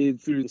I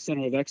did through the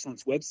Center of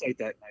Excellence website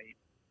that night,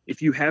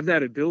 if you have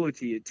that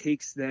ability, it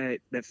takes that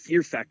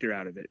fear factor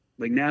out of it.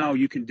 Like now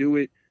you can do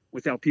it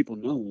without people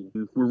knowing.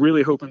 We're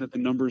really hoping that the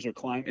numbers are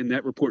climbing, and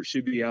that report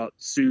should be out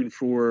soon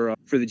for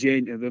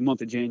the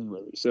month of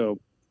January. So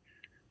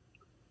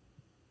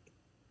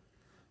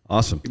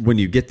awesome. When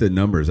you get the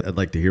numbers, I'd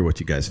like to hear what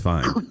you guys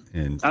find,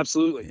 and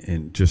absolutely,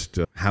 and just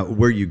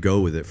where you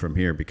go with it from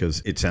here,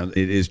 because it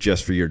is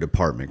just for your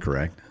department,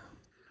 correct?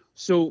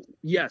 So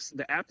yes,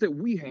 the app that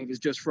we have is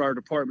just for our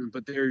department,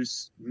 but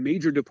there's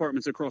major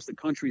departments across the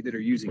country that are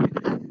using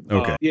it.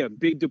 Okay. Yeah,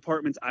 big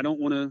departments. I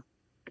don't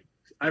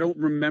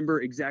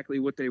remember exactly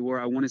what they were.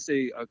 I want to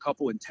say a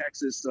couple in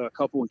Texas, a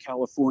couple in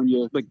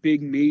California, like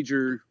big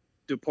major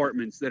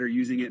departments that are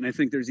using it. And I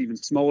think there's even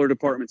smaller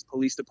departments,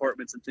 police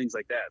departments and things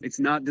like that. It's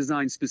not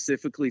designed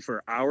specifically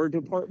for our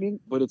department,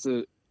 but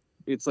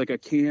it's like a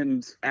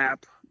canned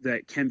app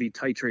that can be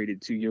titrated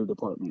to your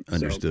department.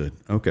 Understood.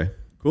 So. Okay,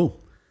 cool.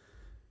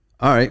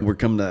 All right, we're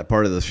coming to that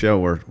part of the show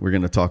where we're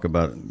going to talk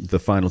about the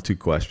final two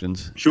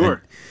questions.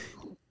 Sure.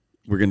 And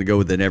we're going to go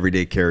with an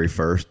everyday carry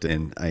first.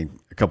 And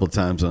a couple of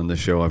times on this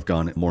show, I've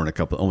gone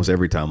almost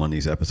every time on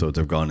these episodes,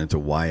 I've gone into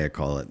why I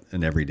call it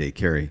an everyday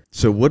carry.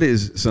 So what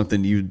is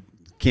something you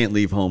can't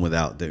leave home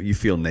without, that you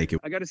feel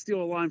naked? I got to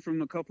steal a line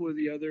from a couple of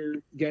the other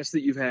guests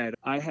that you've had.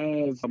 I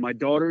have my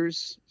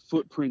daughter's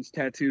footprints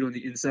tattooed on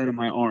the inside of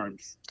my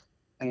arms.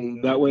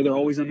 And that way they're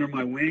always under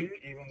my wing,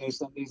 even though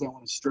some days I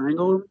want to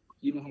strangle them.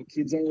 You know how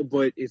kids are,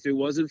 but if it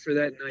wasn't for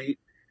that night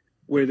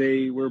where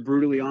they were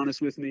brutally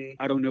honest with me,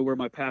 I don't know where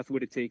my path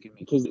would have taken me,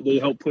 because they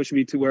helped push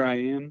me to where I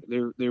am.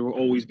 They will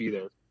always be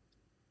there.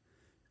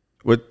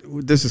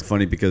 This is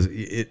funny because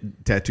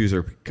tattoos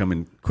are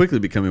quickly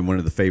becoming one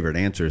of the favorite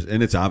answers,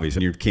 and it's obvious.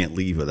 You can't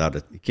leave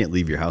you can't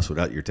leave your house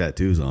without your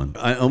tattoos on.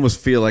 I almost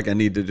feel like I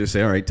need to just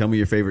say, all right, tell me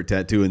your favorite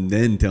tattoo, and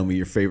then tell me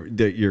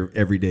your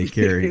everyday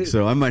carry.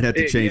 So I might have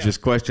to change this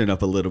question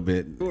up a little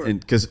bit, sure. And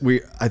because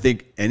I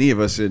think any of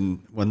us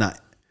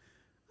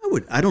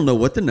I don't know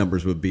what the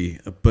numbers would be,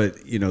 but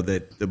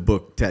that the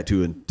book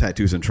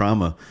Tattoos and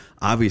Trauma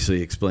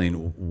obviously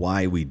explain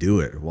why we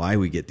do it, why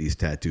we get these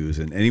tattoos,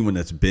 and anyone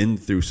that's been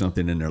through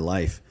something in their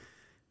life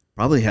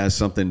probably has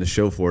something to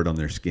show for it on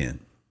their skin.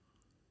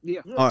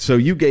 Yeah. So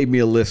you gave me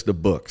a list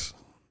of books.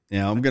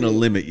 Now I'm going to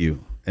limit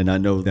you, and I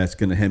know that's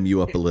going to hem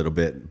you up a little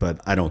bit,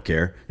 but I don't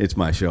care. It's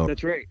my show.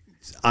 That's right.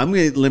 I'm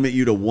going to limit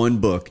you to one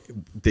book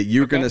that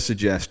you're going to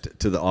suggest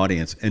to the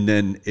audience, and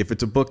then if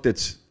it's a book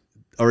that's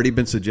already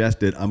been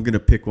suggested, I'm going to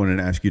pick one and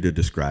ask you to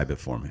describe it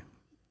for me.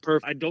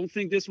 Perfect. I don't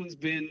think this one's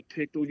been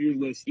picked on your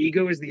list.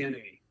 Ego is the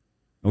Enemy.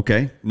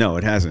 Okay. No,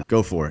 it hasn't.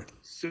 Go for it.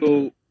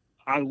 So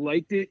I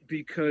liked it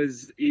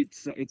because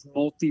it's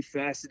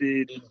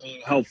multifaceted and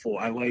being helpful.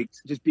 I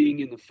liked just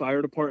being in the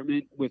fire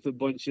department with a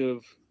bunch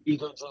of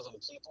ego-driven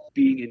people,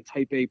 being in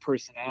type A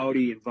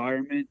personality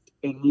environment,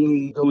 and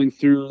really going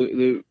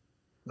through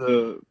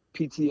the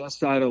PTS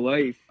side of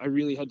life. I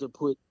really had to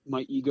put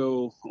my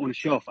ego on a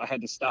shelf. I had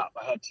to stop.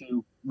 I had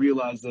to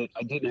realize that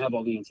I didn't have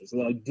all the answers,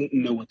 that I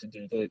didn't know what to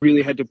do. That I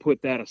really had to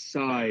put that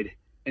aside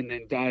and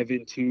then dive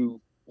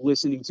into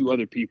listening to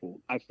other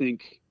people. I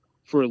think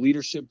for a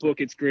leadership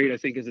book, it's great. I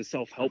think as a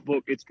self-help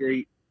book, it's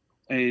great.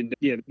 And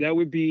yeah, that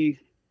would be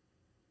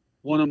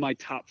one of my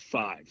top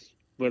 5.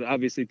 But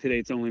obviously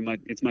today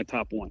it's my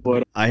top 1.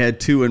 But I had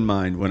 2 in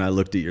mind when I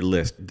looked at your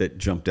list that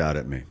jumped out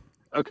at me.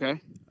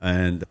 Okay.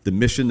 And The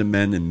Mission, the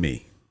Men, and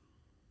Me.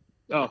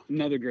 Oh,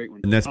 another great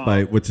one. And that's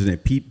by, what's his name,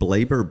 Pete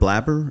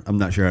Blabber? I'm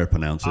not sure how to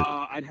pronounce it.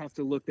 I'd have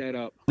to look that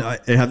up. I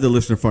have the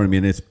list in front of me,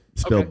 and it's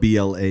spelled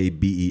Okay.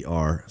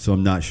 Blaber. So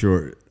I'm not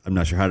sure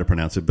how to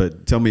pronounce it,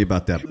 but tell me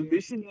about that. The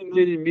mission of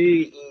Men and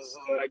Me is,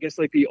 I guess,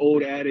 like the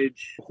old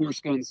adage,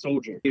 horse gun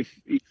soldier. If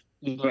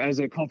you know, as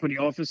a company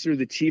officer,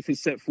 the chief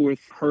has set forth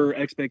her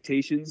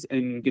expectations,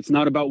 and it's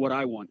not about what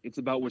I want. It's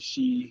about what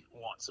she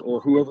wants, or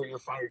whoever your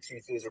fire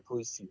chief is or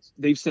police chief.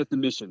 They've set the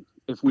mission.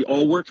 If we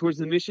all work towards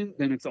the mission,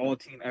 then it's all a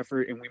team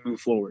effort, and we move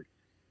forward.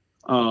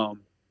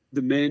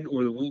 The men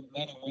or the men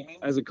and women,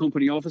 as a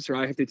company officer,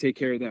 I have to take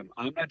care of them.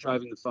 I'm not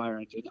driving the fire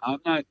engine. I'm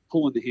not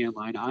pulling the hand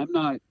line. I'm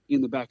not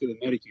in the back of the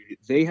medic unit.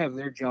 They have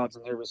their jobs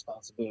and their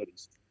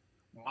responsibilities.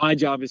 My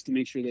job is to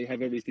make sure they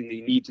have everything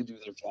they need to do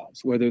their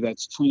jobs, whether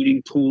that's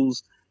training,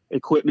 tools,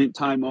 equipment,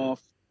 time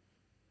off,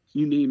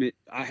 you name it.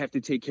 I have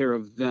to take care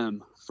of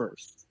them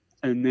first,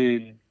 and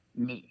then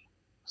me.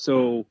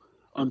 So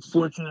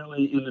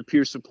unfortunately, in the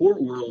peer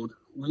support world,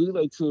 we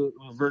like to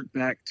revert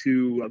back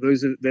to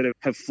those that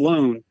have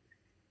flown,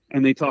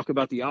 and they talk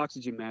about the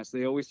oxygen mask.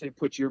 They always say,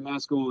 put your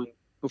mask on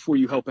before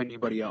you help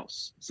anybody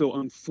else. So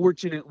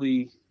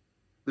unfortunately,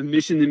 the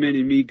mission to Men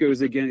and Me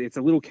goes again. It's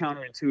a little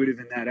counterintuitive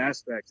in that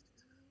aspect.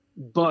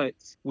 But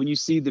when you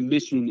see the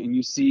mission and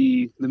you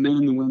see the men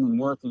and the women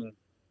working,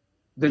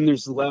 then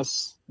there's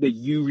less that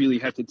you really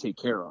have to take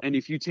care of. And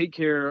if you take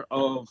care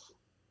of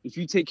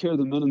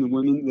the men and the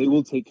women, they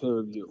will take care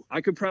of you. I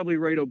could probably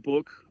write a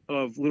book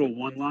of little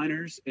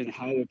one-liners and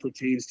how it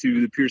pertains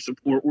to the peer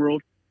support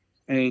world.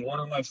 And one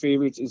of my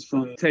favorites is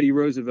from Teddy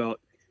Roosevelt.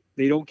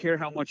 They don't care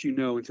how much you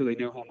know until they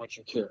know how much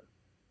you care.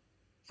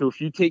 So if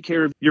you take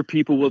care of your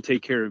people, will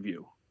take care of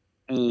you.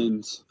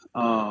 And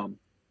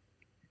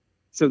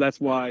so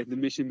that's why the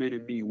mission Men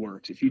and Me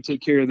works. If you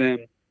take care of them,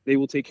 they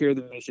will take care of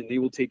the mission. They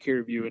will take care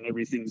of you, and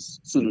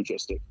everything's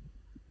synergistic.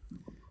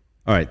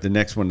 All right. The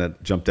next one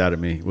that jumped out at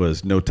me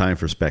was no time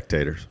for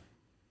spectators.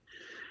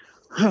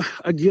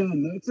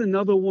 Again, that's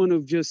another one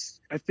of just,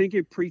 I think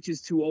it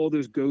preaches to all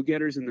those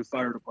go-getters in the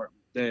fire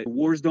department that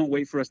wars don't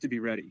wait for us to be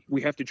ready.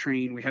 We have to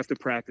train. We have to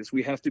practice.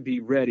 We have to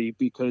be ready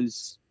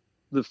because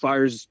the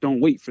fires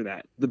don't wait for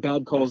that. The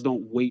bad calls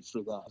don't wait for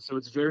that. So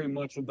it's very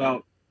much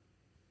about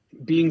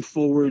being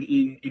forward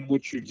in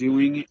what you're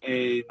doing.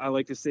 And I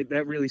like to say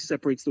that really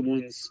separates the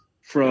ones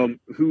from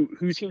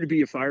who's here to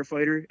be a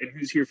firefighter and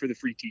who's here for the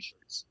free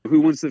t-shirts.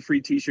 Who wants the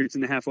free t-shirts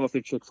and the half off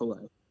their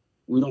Chick-fil-A?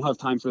 We don't have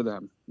time for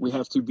them. We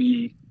have to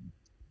be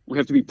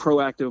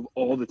proactive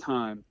all the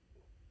time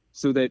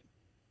so that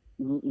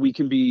we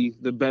can be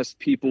the best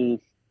people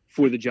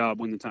for the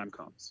job when the time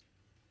comes.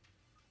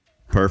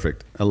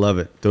 Perfect. I love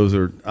it.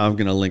 I'm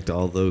going to link to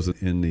all those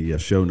in the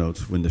show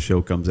notes when the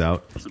show comes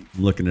out. I'm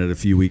looking at a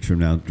few weeks from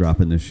now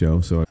dropping this show.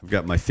 So I've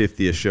got my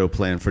 50th show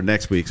planned for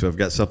next week. So I've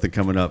got something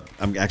coming up.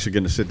 I'm actually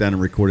going to sit down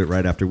and record it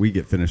right after we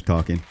get finished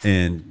talking.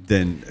 And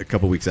then a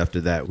couple weeks after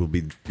that will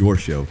be your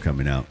show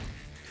coming out.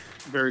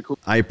 Very cool.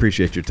 I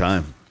appreciate your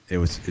time.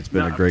 It's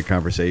been a great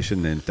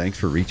conversation, and thanks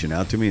for reaching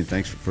out to me, and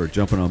thanks for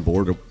jumping on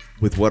board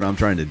with what I'm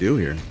trying to do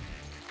here.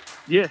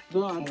 Yeah,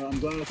 no, I'm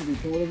glad I could be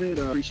part of it.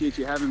 I appreciate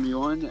you having me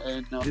on,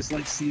 and just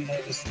like seeing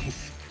all this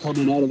stuff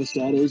coming out of the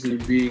shadows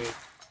and being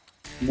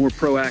more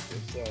proactive.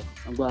 So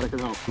I'm glad I could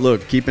help.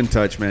 Look, keep in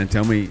touch, man.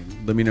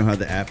 Let me know how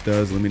the app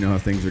does. Let me know how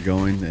things are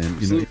going.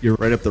 And you're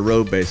right up the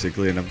road,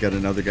 basically. And I've got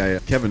another guy,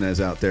 Kevin,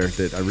 is out there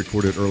that I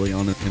recorded early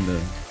on in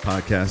the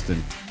podcast,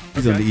 and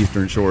he's on the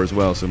Eastern Shore as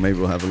well. So maybe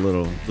we'll have a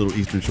little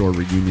Eastern Shore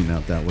reunion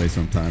out that way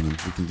sometime,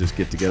 and we can just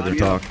get together and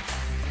talk.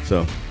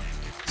 So.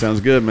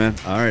 Sounds good, man.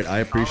 All right. I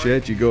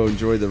appreciate you. Go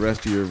enjoy the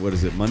rest of your,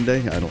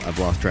 Monday? I've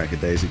lost track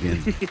of days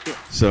again.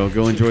 So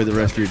go enjoy the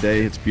rest of your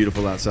day. It's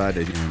beautiful outside,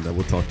 and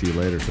we'll talk to you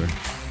later, sir.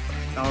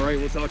 All right.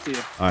 We'll talk to you.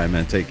 All right,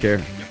 man. Take care.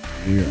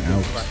 We're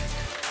out.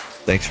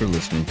 Thanks for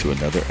listening to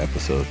another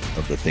episode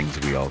of The Things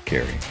We All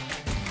Carry.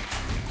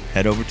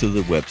 Head over to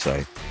the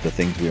website,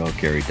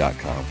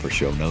 thethingsweallcarry.com, for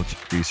show notes,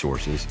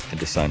 resources, and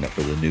to sign up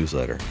for the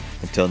newsletter.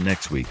 Until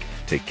next week,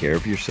 take care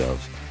of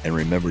yourselves and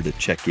remember to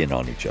check in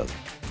on each other.